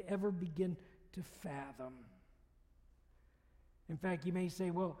than you could ever begin to fathom. In fact, you may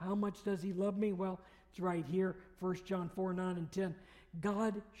say, well, how much does he love me? Well, it's right here, 1 John 4:9 and 10.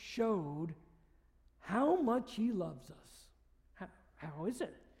 God showed how much he loves us. How is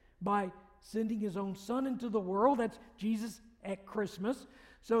it? By sending his own Son into the world, that's Jesus at Christmas,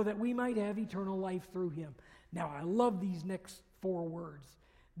 so that we might have eternal life through him. Now, I love these next 4 words.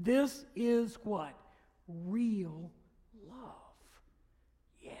 This is what? Real love.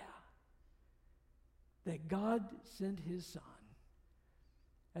 Yeah. That God sent his Son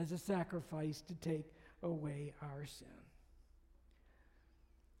as a sacrifice to take away our sin.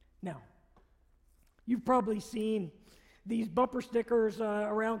 Now, you've probably seen these bumper stickers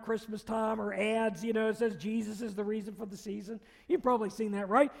around Christmas time or ads, it says Jesus is the reason for the season. You've probably seen that,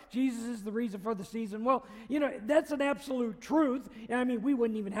 right? Jesus is the reason for the season. Well, that's an absolute truth. I mean, we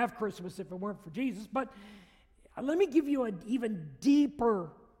wouldn't even have Christmas if it weren't for Jesus. But let me give you an even deeper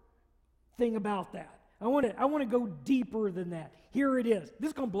thing about that. I want to go deeper than that. Here it is. This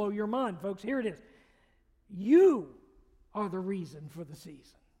is going to blow your mind, folks. Here it is. You are the reason for the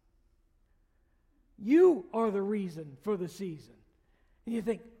season. You are the reason for the season. And you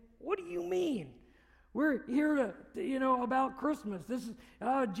think, what do you mean? We're here to, about Christmas. This is,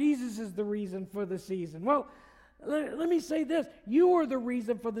 Jesus is the reason for the season. Well, let me say this. You are the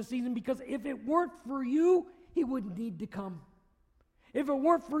reason for the season because if it weren't for you, he wouldn't need to come. If it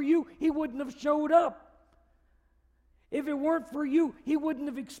weren't for you, he wouldn't have showed up. If it weren't for you, he wouldn't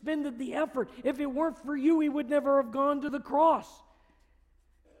have expended the effort. If it weren't for you, he would never have gone to the cross.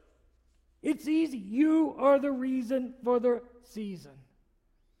 It's easy. You are the reason for the season.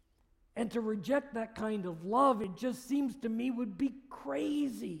 And to reject that kind of love, it just seems to me would be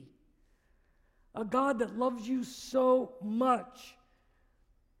crazy. A God that loves you so much.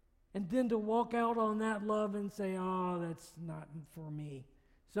 And then to walk out on that love and say, oh, that's not for me.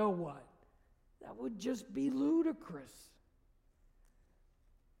 So what? That would just be ludicrous.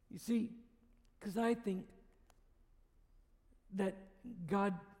 You see, because I think that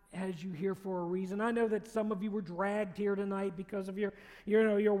God has you here for a reason. I know that some of you were dragged here tonight because of your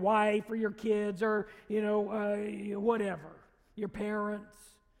wife or your kids or, whatever, your parents.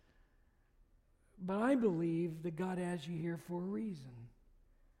 But I believe that God has you here for a reason.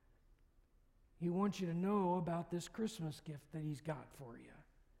 He wants you to know about this Christmas gift that he's got for you,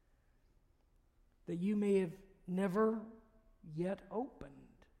 that you may have never yet opened,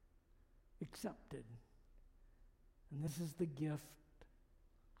 accepted. And this is the gift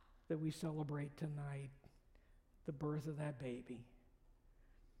that we celebrate tonight, the birth of that baby.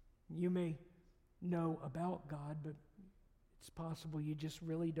 You may know about God, but it's possible you just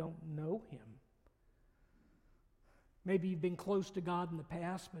really don't know him. Maybe you've been close to God in the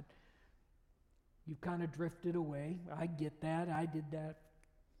past, but you've kind of drifted away. I get that. I did that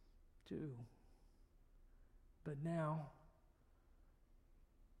too. But now,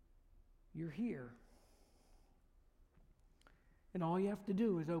 you're here. And all you have to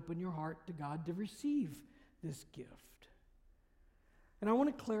do is open your heart to God to receive this gift. And I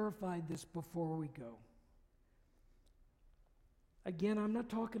want to clarify this before we go. Again, I'm not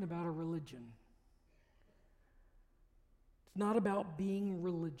talking about a religion. It's not about being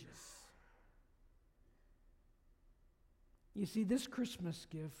religious. You see, this Christmas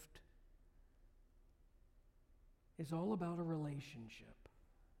gift is all about a relationship.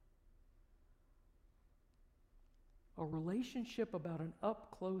 A relationship about an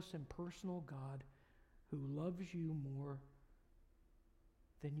up-close and personal God who loves you more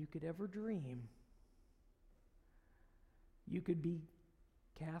than you could ever dream. You could be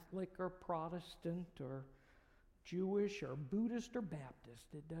Catholic or Protestant or Jewish or Buddhist or Baptist.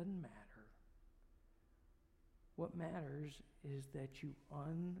 It doesn't matter. What matters is that you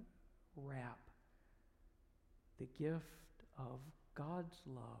unwrap the gift of God's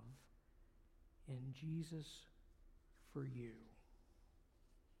love in Jesus for you.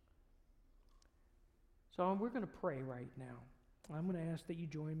 So we're going to pray right now. I'm going to ask that you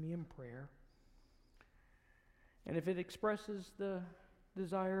join me in prayer. And if it expresses the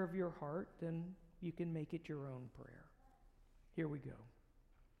desire of your heart, then you can make it your own prayer. Here we go.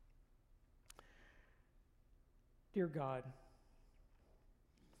 Dear God,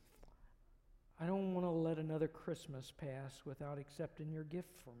 I don't want to let another Christmas pass without accepting your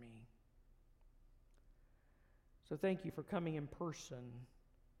gift for me. So thank you for coming in person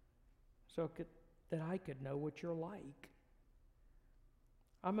so that I could know what you're like.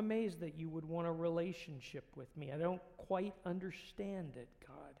 I'm amazed that you would want a relationship with me. I don't quite understand it,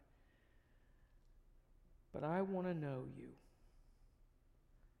 God. But I want to know you.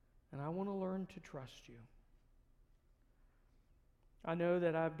 And I want to learn to trust you. I know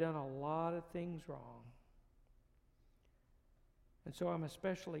that I've done a lot of things wrong. And so I'm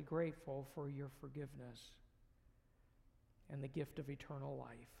especially grateful for your forgiveness and the gift of eternal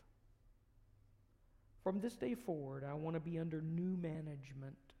life. From this day forward, I want to be under new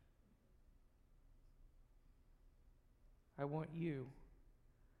management I want you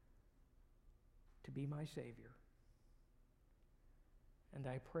to be my Savior. And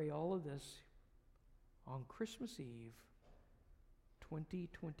I pray all of this on Christmas Eve,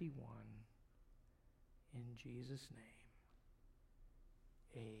 2021, in Jesus' name.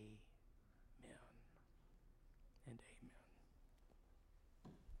 Amen and amen.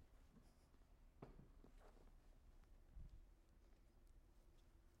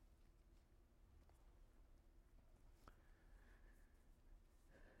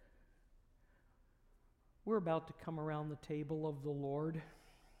 We're about to come around the table of the Lord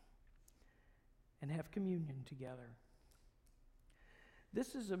and have communion together.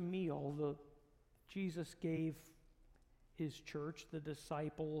 This is a meal that Jesus gave his church, the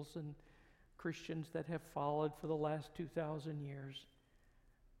disciples and Christians that have followed for the last 2,000 years,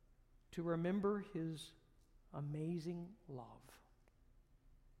 to remember his amazing love.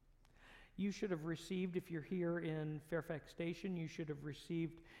 You should have received, if you're here in Fairfax Station, you should have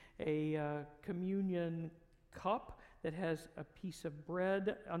received a communion cup that has a piece of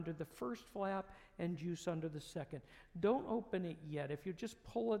bread under the first flap and juice under the second. Don't open it yet. If you just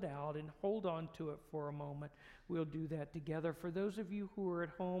pull it out and hold on to it for a moment, we'll do that together. For those of you who are at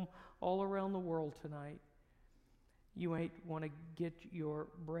home all around the world tonight, you might want to get your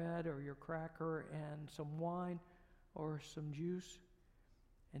bread or your cracker and some wine or some juice.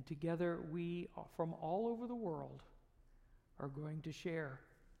 And together we, from all over the world, are going to share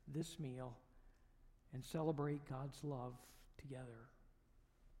this meal and celebrate God's love together.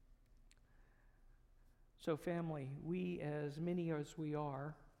 So family, we, as many as we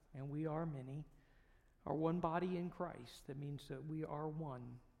are, and we are many, are one body in Christ. That means that we are one.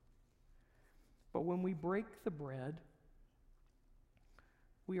 But when we break the bread,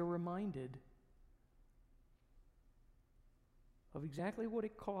 we are reminded of exactly what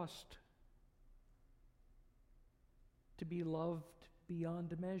it cost to be loved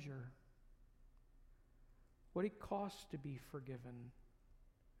beyond measure, what it costs to be forgiven,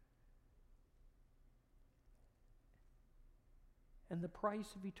 and the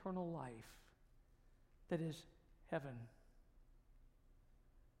price of eternal life that is heaven.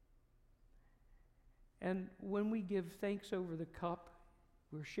 And when we give thanks over the cup,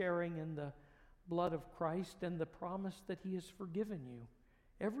 we're sharing in the blood of Christ and the promise that he has forgiven you.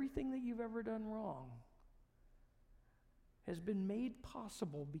 Everything that you've ever done wrong has been made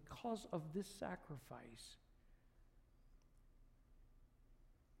possible because of this sacrifice.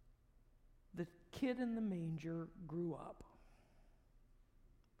 The kid in the manger grew up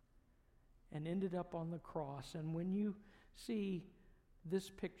and ended up on the cross. And when you see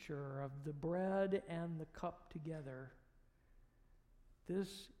this picture of the bread and the cup together,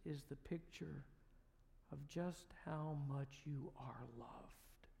 this is the picture of just how much you are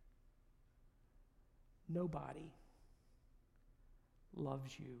loved. Nobody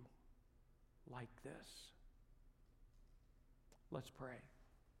loves you like this. Let's pray.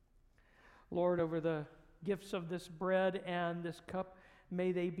 Lord, over the gifts of this bread and this cup,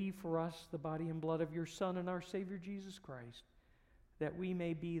 may they be for us the body and blood of your Son and our Savior Jesus Christ, that we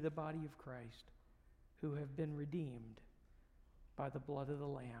may be the body of Christ, who have been redeemed by the blood of the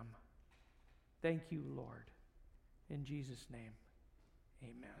Lamb. Thank you, Lord. In Jesus' name,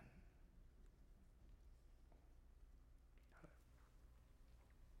 amen.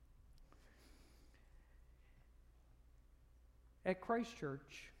 At Christ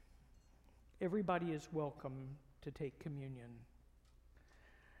Church, everybody is welcome to take communion.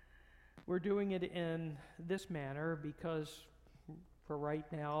 We're doing it in this manner because for right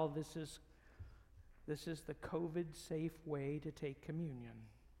now, this is the COVID-safe way to take communion.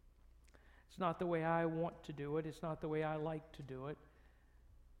 It's not the way I want to do it. It's not the way I like to do it.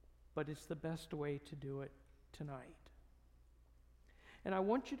 But it's the best way to do it tonight. And I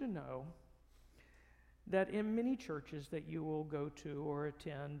want you to know that in many churches that you will go to or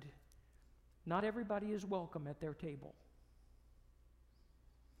attend, not everybody is welcome at their table.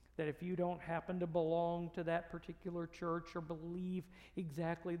 That if you don't happen to belong to that particular church or believe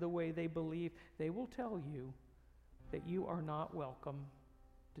exactly the way they believe, they will tell you that you are not welcome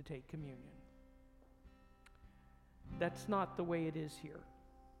to take communion. That's not the way it is here.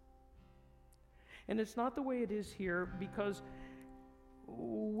 And it's not the way it is here because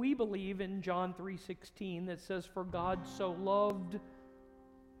we believe in John 3:16 that says, "For God so loved"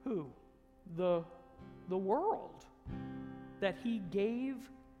 who? The world, that he gave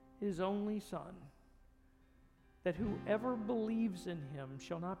his only Son, that whoever believes in him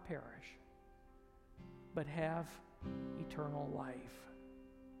shall not perish, but have eternal life.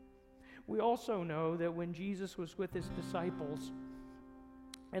 We also know that when Jesus was with his disciples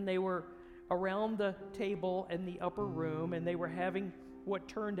and they were around the table in the upper room, and they were having what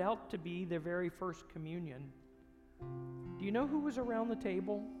turned out to be their very first communion. Do you know who was around the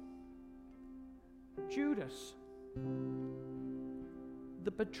table? Judas.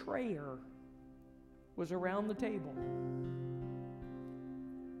 The betrayer was around the table.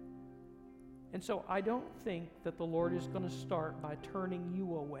 And so I don't think that the Lord is going to start by turning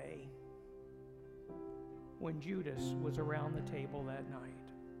you away when Judas was around the table that night.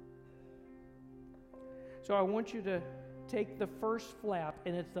 So I want you to take the first flap,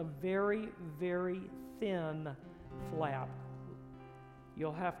 and it's a very, very thin flap.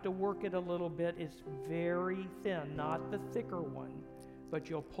 You'll have to work it a little bit. It's very thin, not the thicker one, but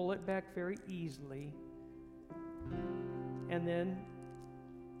you'll pull it back very easily. And then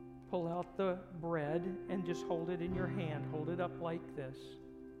pull out the bread and just hold it in your hand. Hold it up like this.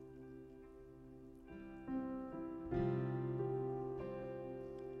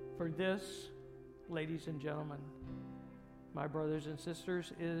 For this, ladies and gentlemen, my brothers and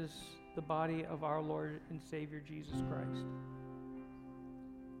sisters, is the body of our Lord and Savior Jesus Christ.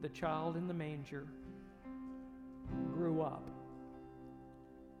 The child in the manger grew up,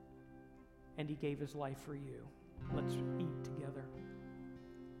 and he gave his life for you. Let's eat together.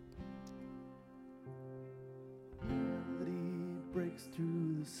 Melody breaks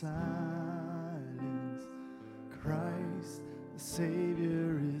through the silence. Christ, the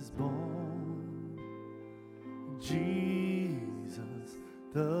Savior, is born. Jesus,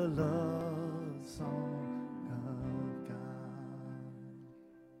 the love song of God.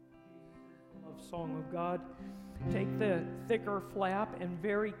 Love song of God. Take the thicker flap and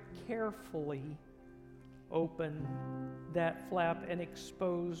very carefully open that flap and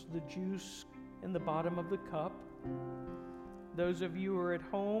expose the juice in the bottom of the cup. Those of you who are at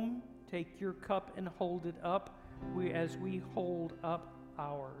home, take your cup and hold it up as we hold up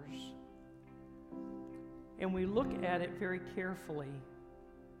ours. And we look at it very carefully.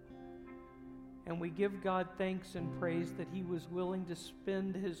 And we give God thanks and praise that He was willing to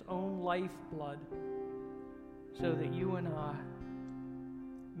spend His own lifeblood so that you and I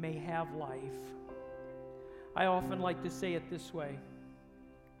may have life. I often like to say it this way.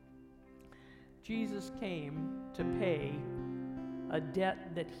 Jesus came to pay a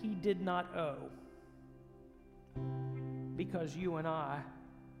debt that He did not owe, because you and I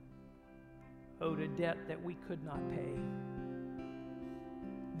owed a debt that we could not pay.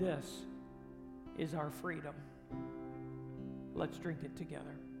 This is our freedom. Let's drink it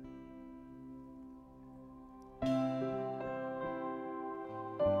together.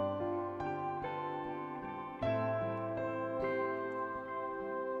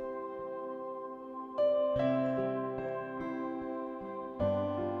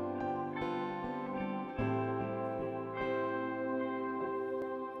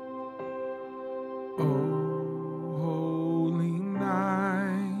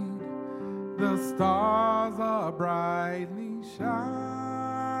 Stars are brightly shining.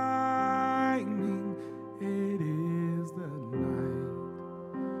 It is the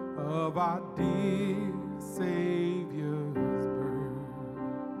night of our dear Savior's birth.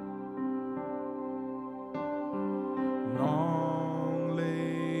 Long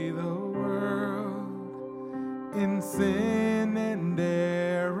lay the world in sin and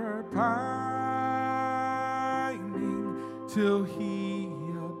error pining, till He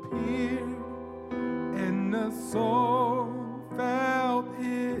appeared, and the soul felt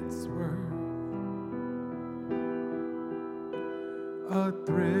its worth. A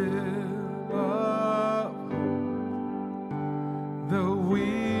thrill of hope, the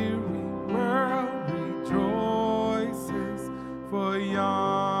weary world rejoices, for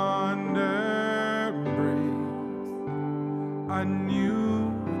yonder breaks a new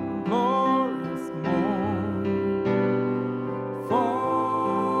and glorious morn.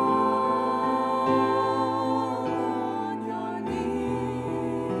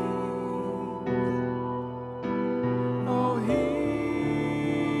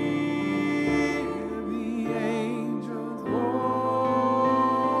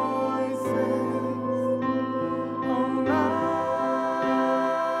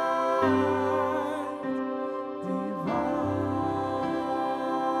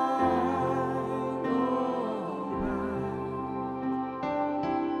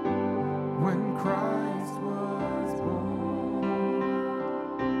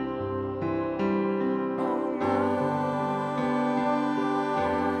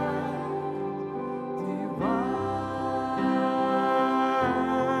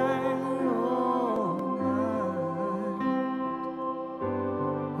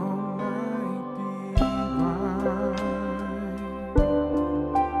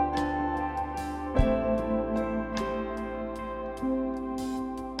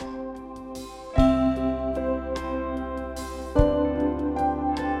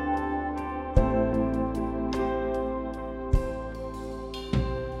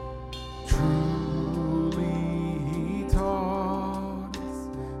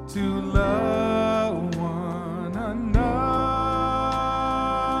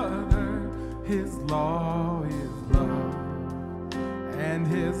 law is love, and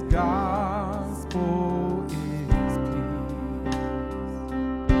his gospel is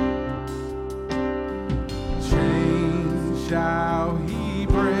peace. Chains shall he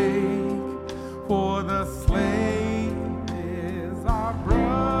break, for the slave is our brother,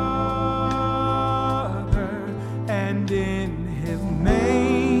 and in his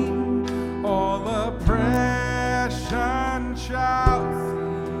name all oppression shall cease.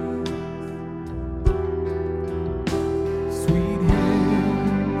 Sweet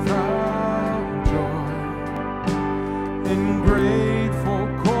hymns of joy in grateful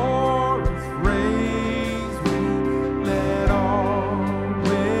chorus raise we, let all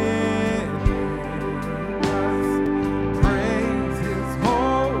within us praise his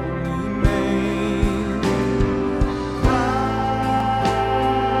holy name. Christ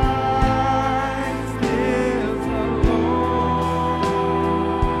is the Lord.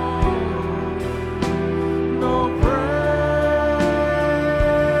 No praise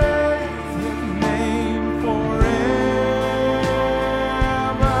his name forever.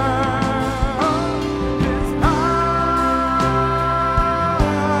 His power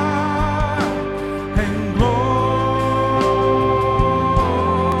and glory,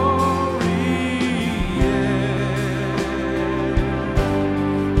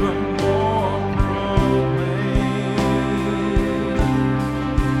 the more proclaim.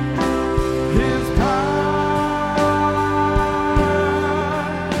 His power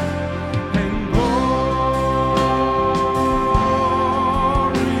and glory,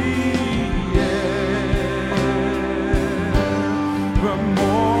 the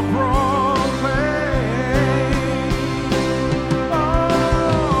more proclaim.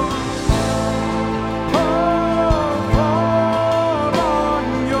 Fall on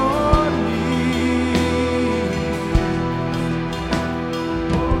your knees.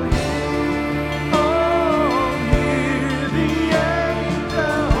 Oh, hear the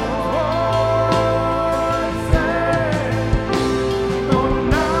angels' voices. No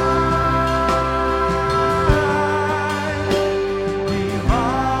night divine, oh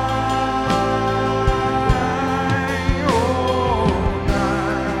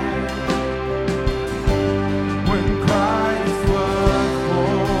night when Christ was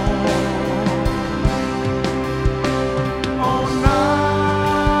born. Oh night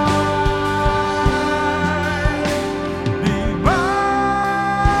divine,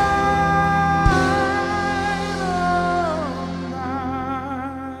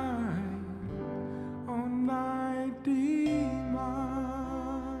 oh night divine.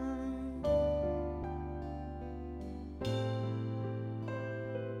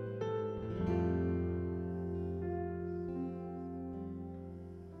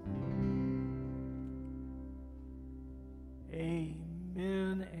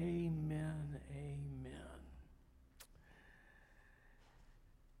 Amen, amen, amen.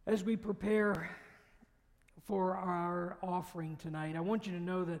 As we prepare for our offering tonight, I want you to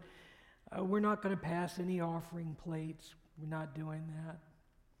know that we're not going to pass any offering plates. We're not doing that.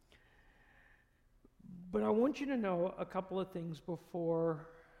 But I want you to know a couple of things before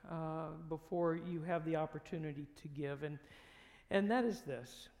you have the opportunity to give, and that is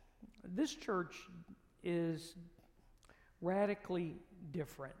this. This church is radically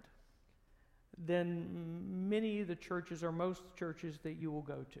different than many of the churches or most churches that you will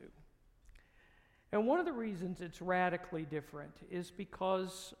go to. And one of the reasons it's radically different is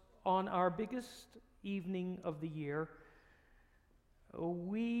because on our biggest evening of the year,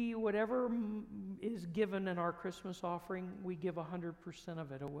 whatever is given in our Christmas offering, we give 100%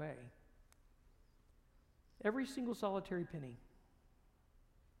 of it away. Every single solitary penny.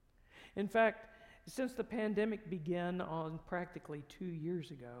 In fact, since the pandemic began on practically 2 years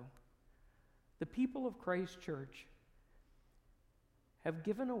ago, the people of Christ Church have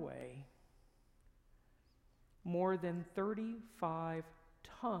given away more than 35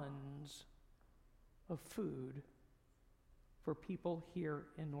 tons of food for people here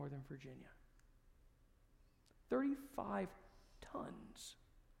in Northern Virginia. 35 tons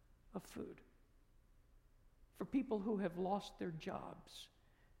of food for people who have lost their jobs,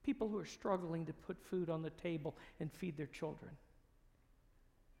 people who are struggling to put food on the table and feed their children.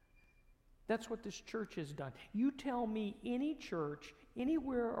 That's what this church has done. You tell me any church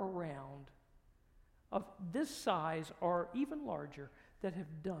anywhere around of this size or even larger that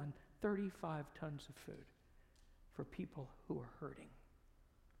have done 35 tons of food for people who are hurting.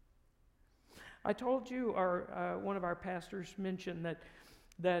 I told you one of our pastors mentioned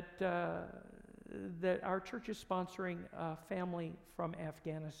that our church is sponsoring a family from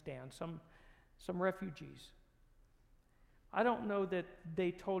Afghanistan, some refugees. I don't know that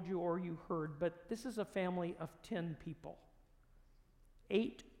they told you or you heard, but this is a family of 10 people.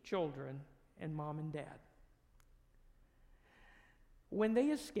 8 children and mom and dad. When they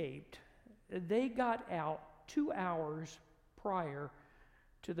escaped, they got out 2 hours prior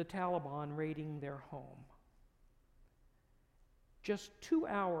to the Taliban raiding their home. Just 2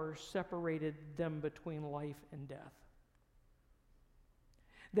 hours separated them between life and death.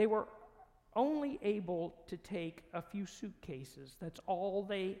 They were only able to take a few suitcases. That's all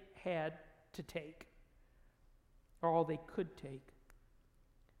they had to take, or all they could take.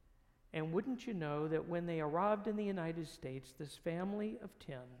 And wouldn't you know that when they arrived in the United States, this family of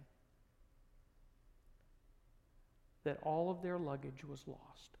 10, that all of their luggage was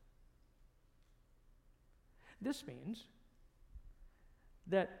lost. This means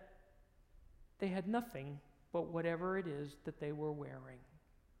that they had nothing but whatever it is that they were wearing.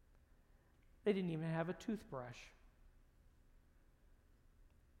 They didn't even have a toothbrush.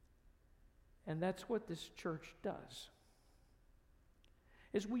 And that's what this church does.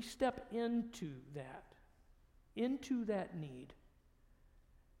 As we step into that need,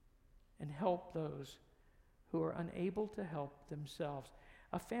 and help those who are unable to help themselves.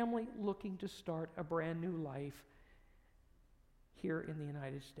 A family looking to start a brand new life here in the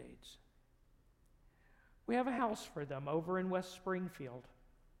United States. We have a house for them over in West Springfield.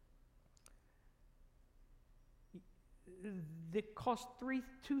 It costs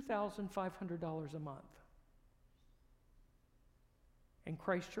 $2,500 a month. And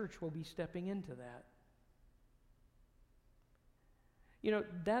Christ Church will be stepping into that. You know,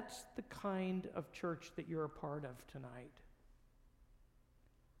 that's the kind of church that you're a part of tonight.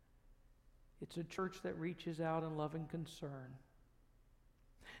 It's a church that reaches out in love and concern.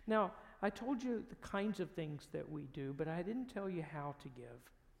 Now, I told you the kinds of things that we do, but I didn't tell you how to give.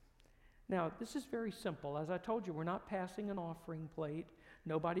 Now, this is very simple. As I told you, we're not passing an offering plate.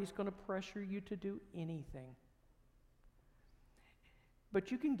 Nobody's going to pressure you to do anything. But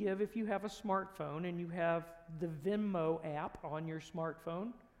you can give if you have a smartphone and you have the Venmo app on your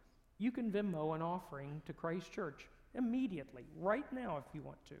smartphone. You can Venmo an offering to Christ Church immediately, right now if you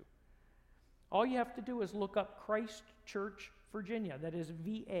want to. All you have to do is look up Christ Church, Virginia. That is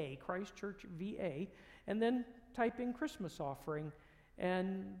VA, Christ Church VA, and then type in Christmas offering,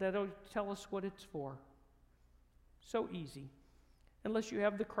 and that'll tell us what it's for. So easy. Unless you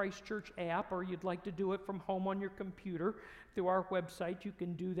have the Christ Church app or you'd like to do it from home on your computer through our website, you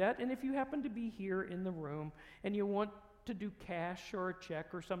can do that. And if you happen to be here in the room and you want to do cash or a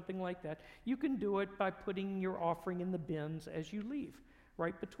check or something like that, you can do it by putting your offering in the bins as you leave.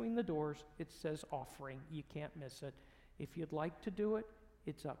 Right between the doors, it says offering. You can't miss it. If you'd like to do it,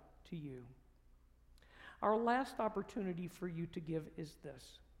 it's up to you. Our last opportunity for you to give is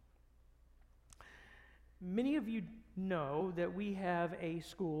this. Many of you know that we have a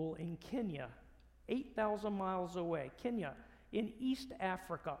school in Kenya, 8,000 miles away. Kenya, in East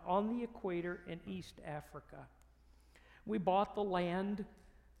Africa, on the equator in East Africa. We bought the land,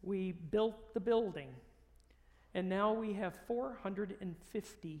 we built the building, and now we have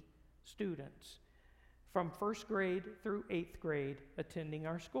 450 students from first grade through 8th grade attending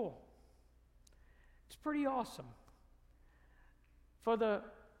our school. It's pretty awesome. For the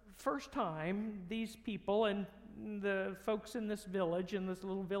first time, these people and the folks in this village, in this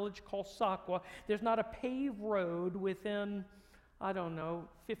little village called Sakwa, there's not a paved road within,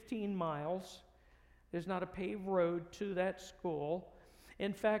 15 miles. There's not a paved road to that school.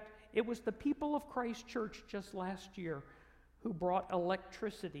 In fact, it was the people of Christ Church just last year who brought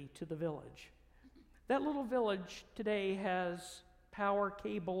electricity to the village. That little village today has power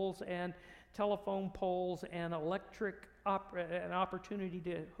cables and telephone poles and an opportunity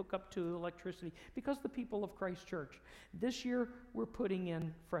to hook up to electricity because the people of Christ Church. This year, we're putting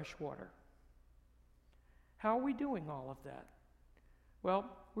in fresh water. How are we doing all of that? Well,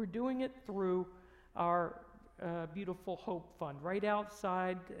 we're doing it through our beautiful Hope Fund. Right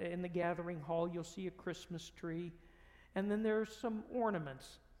outside in the gathering hall, you'll see a Christmas tree, and then there's some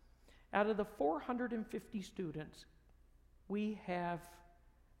ornaments. Out of the 450 students, we have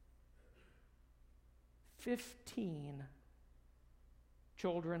 15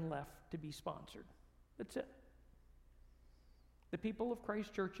 children left to be sponsored. That's it. The people of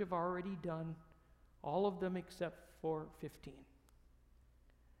Christ Church have already done all of them except for 15.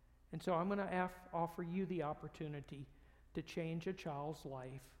 And so I'm going to offer you the opportunity to change a child's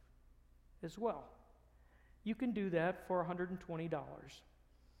life as well. You can do that for $120.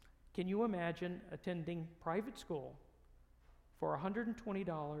 Can you imagine attending private school for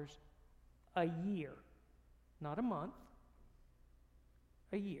 $120 a year? Not a month,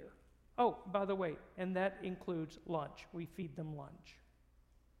 a year. Oh, by the way, and that includes lunch. We feed them lunch.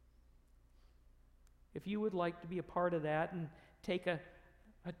 If you would like to be a part of that and take an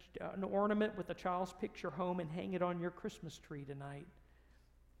ornament with a child's picture home and hang it on your Christmas tree tonight,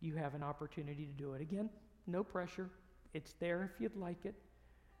 you have an opportunity to do it. Again, no pressure. It's there if you'd like it.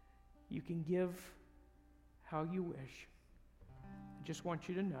 You can give how you wish. I just want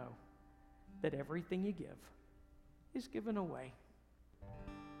you to know that everything you give is given away.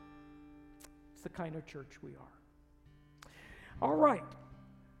 It's the kind of church we are. All right.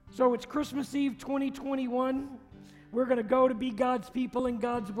 So it's Christmas Eve 2021. We're going to go to be God's people in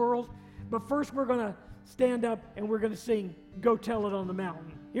God's world. But first we're going to stand up and we're going to sing Go Tell It on the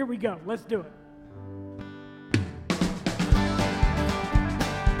Mountain. Here we go. Let's do it.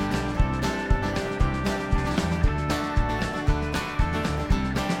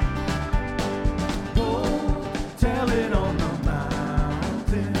 Tell it on the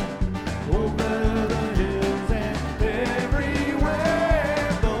mountain, over the hills and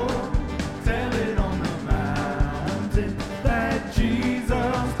everywhere. Go, tell it on the mountain that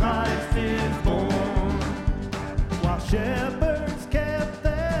Jesus Christ is born. While shepherds kept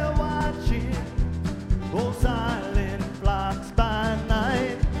their watching, oh silent flocks by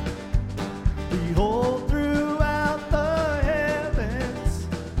night, behold throughout the heavens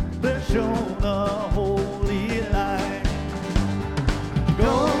there shone a holy light.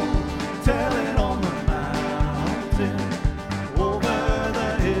 Go tell it on the mountain, over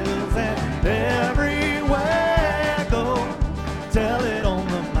the hills and everywhere. Go tell it on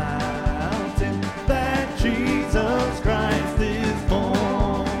the mountain that Jesus Christ is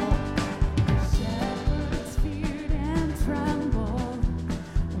born. Shepherds feared and trembled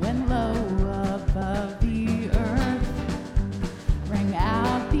when low above the earth rang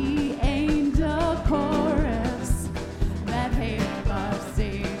out the angel chorus that hailed our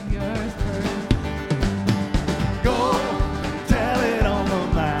Savior's birth. Go tell it on the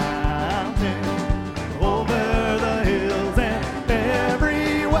mountain, over the hills and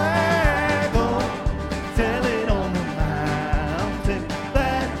everywhere. Go tell it on the mountain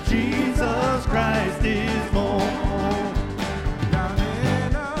that Jesus Christ is born. Down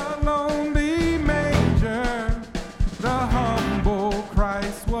in a lonely manger, the humble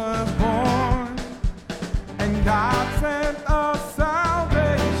Christ was born, and God sent us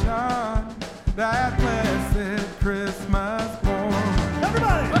salvation, that blessed Christmas morn.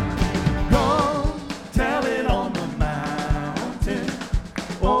 Everybody, go tell it on the mountain,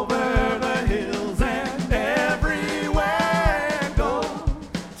 over the hills and everywhere. Go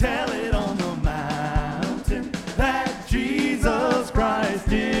tell it on the mountain that Jesus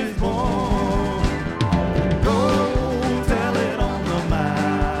Christ is born. Go tell it on the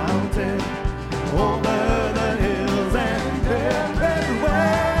mountain, over the hills and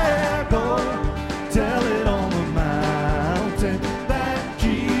everywhere. Go tell it on the mountain that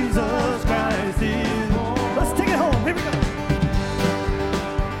Jesus Christ is born. Let's take it home. Here we go.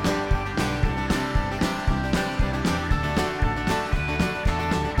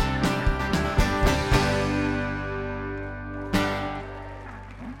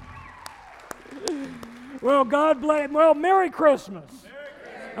 Well, God bless. Well, Merry Christmas.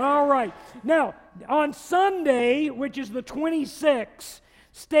 All right. Now, on Sunday, which is the 26th,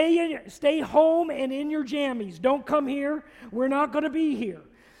 stay home and in your jammies. Don't come here. We're not going to be here.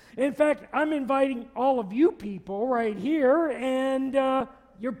 In fact, I'm inviting all of you people right here and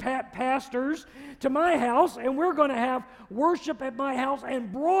your pastors to my house, and we're going to have worship at my house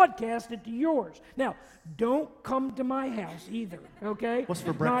and broadcast it to yours. Now, don't come to my house either, okay? What's for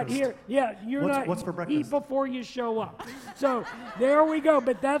Not breakfast? here. Yeah, you're not. What's for breakfast? Eat before you show up. So there we go.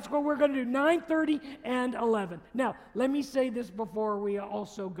 But that's what we're going to do, 9:30 and 11. Now, let me say this before we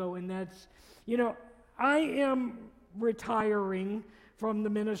also go, and that's, I am retiring from the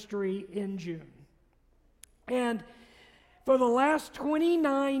ministry in June. And for the last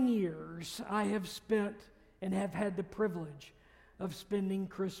 29 years, I have spent and have had the privilege of spending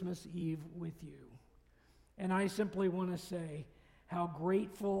Christmas Eve with you. And I simply want to say how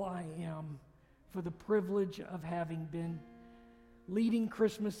grateful I am for the privilege of having been leading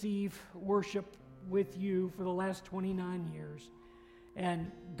Christmas Eve worship with you for the last 29 years.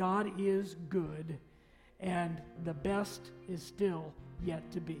 And God is good, and the best is still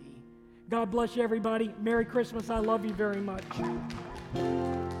yet to be. God bless you, everybody. Merry Christmas. I love you very much.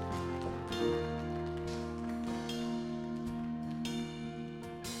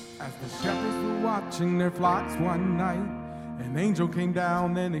 As the shepherds were watching their flocks one night, an angel came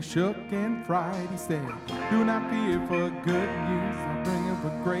down and they shook in fright. He said, do not fear, for good news I bring of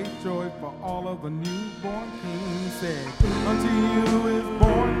with great joy for all of the newborn King. He said, unto you is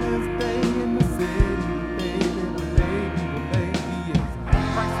born this day in the city, baby, the baby will lay. He is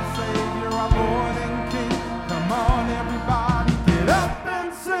Christ the Savior, our Lord and King. Come on, everybody, get up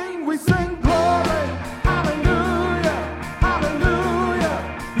and sing. We sing glory, hallelujah, hallelujah.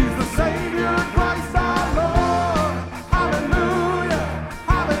 He's the Savior, Christ our Lord. Hallelujah,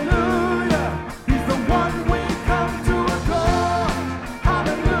 hallelujah. He's the one we come to adore.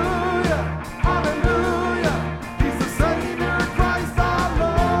 Hallelujah, hallelujah. He's the Savior, Christ our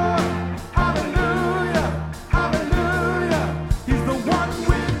Lord. Hallelujah, hallelujah. He's the one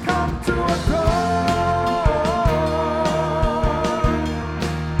we come to adore.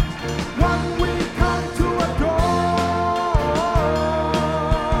 One we come to adore.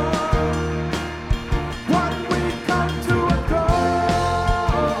 One we come to adore.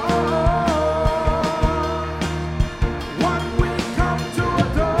 One we come to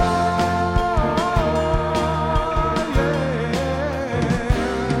adore.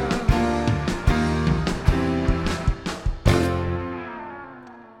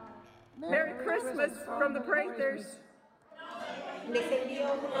 Merry Christmas from the Breakers. Les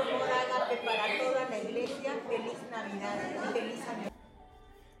envío un honor ágape para toda la iglesia. Feliz Navidad y feliz Año.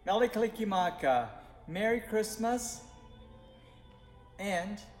 Meliklikimaka, Merry Christmas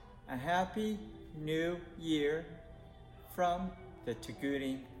and a Happy New Year from the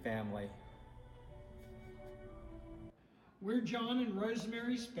Taguting family. We're John and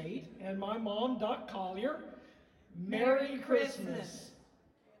Rosemary Speight, and my mom, Doc Collier. Merry Christmas.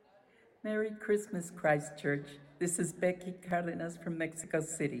 Merry Christmas, Christchurch. This is Becky Cardenas from Mexico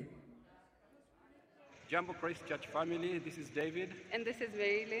City. Jambo Christchurch family, this is David And this is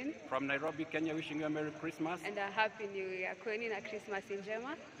Marilyn. from Nairobi, Kenya, wishing you a Merry Christmas And a Happy New Year. Kweni na Christmas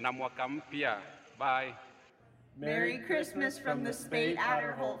njema. na mwaka mpya. Bye. Merry Christmas from the Speight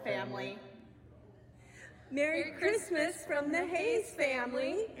Adderholt family. Merry Christmas from the Hayes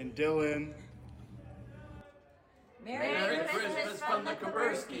family. And Dylan. Merry Christmas from the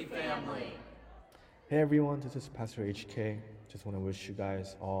Kaburski family. Hey everyone, this is Pastor HK. Just want to wish you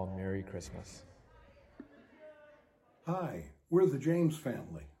guys all Merry Christmas. Hi, we're the James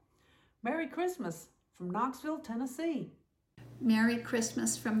family. Merry Christmas from Knoxville, Tennessee. Merry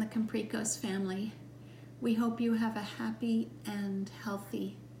Christmas from the Compricos family. We hope you have a happy and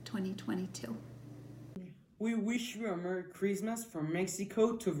healthy 2022. We wish you a Merry Christmas from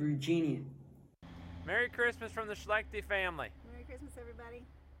Mexico to Virginia. Merry Christmas from the Schlechte family. Merry Christmas, everybody.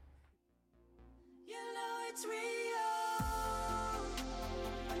 You know it's real.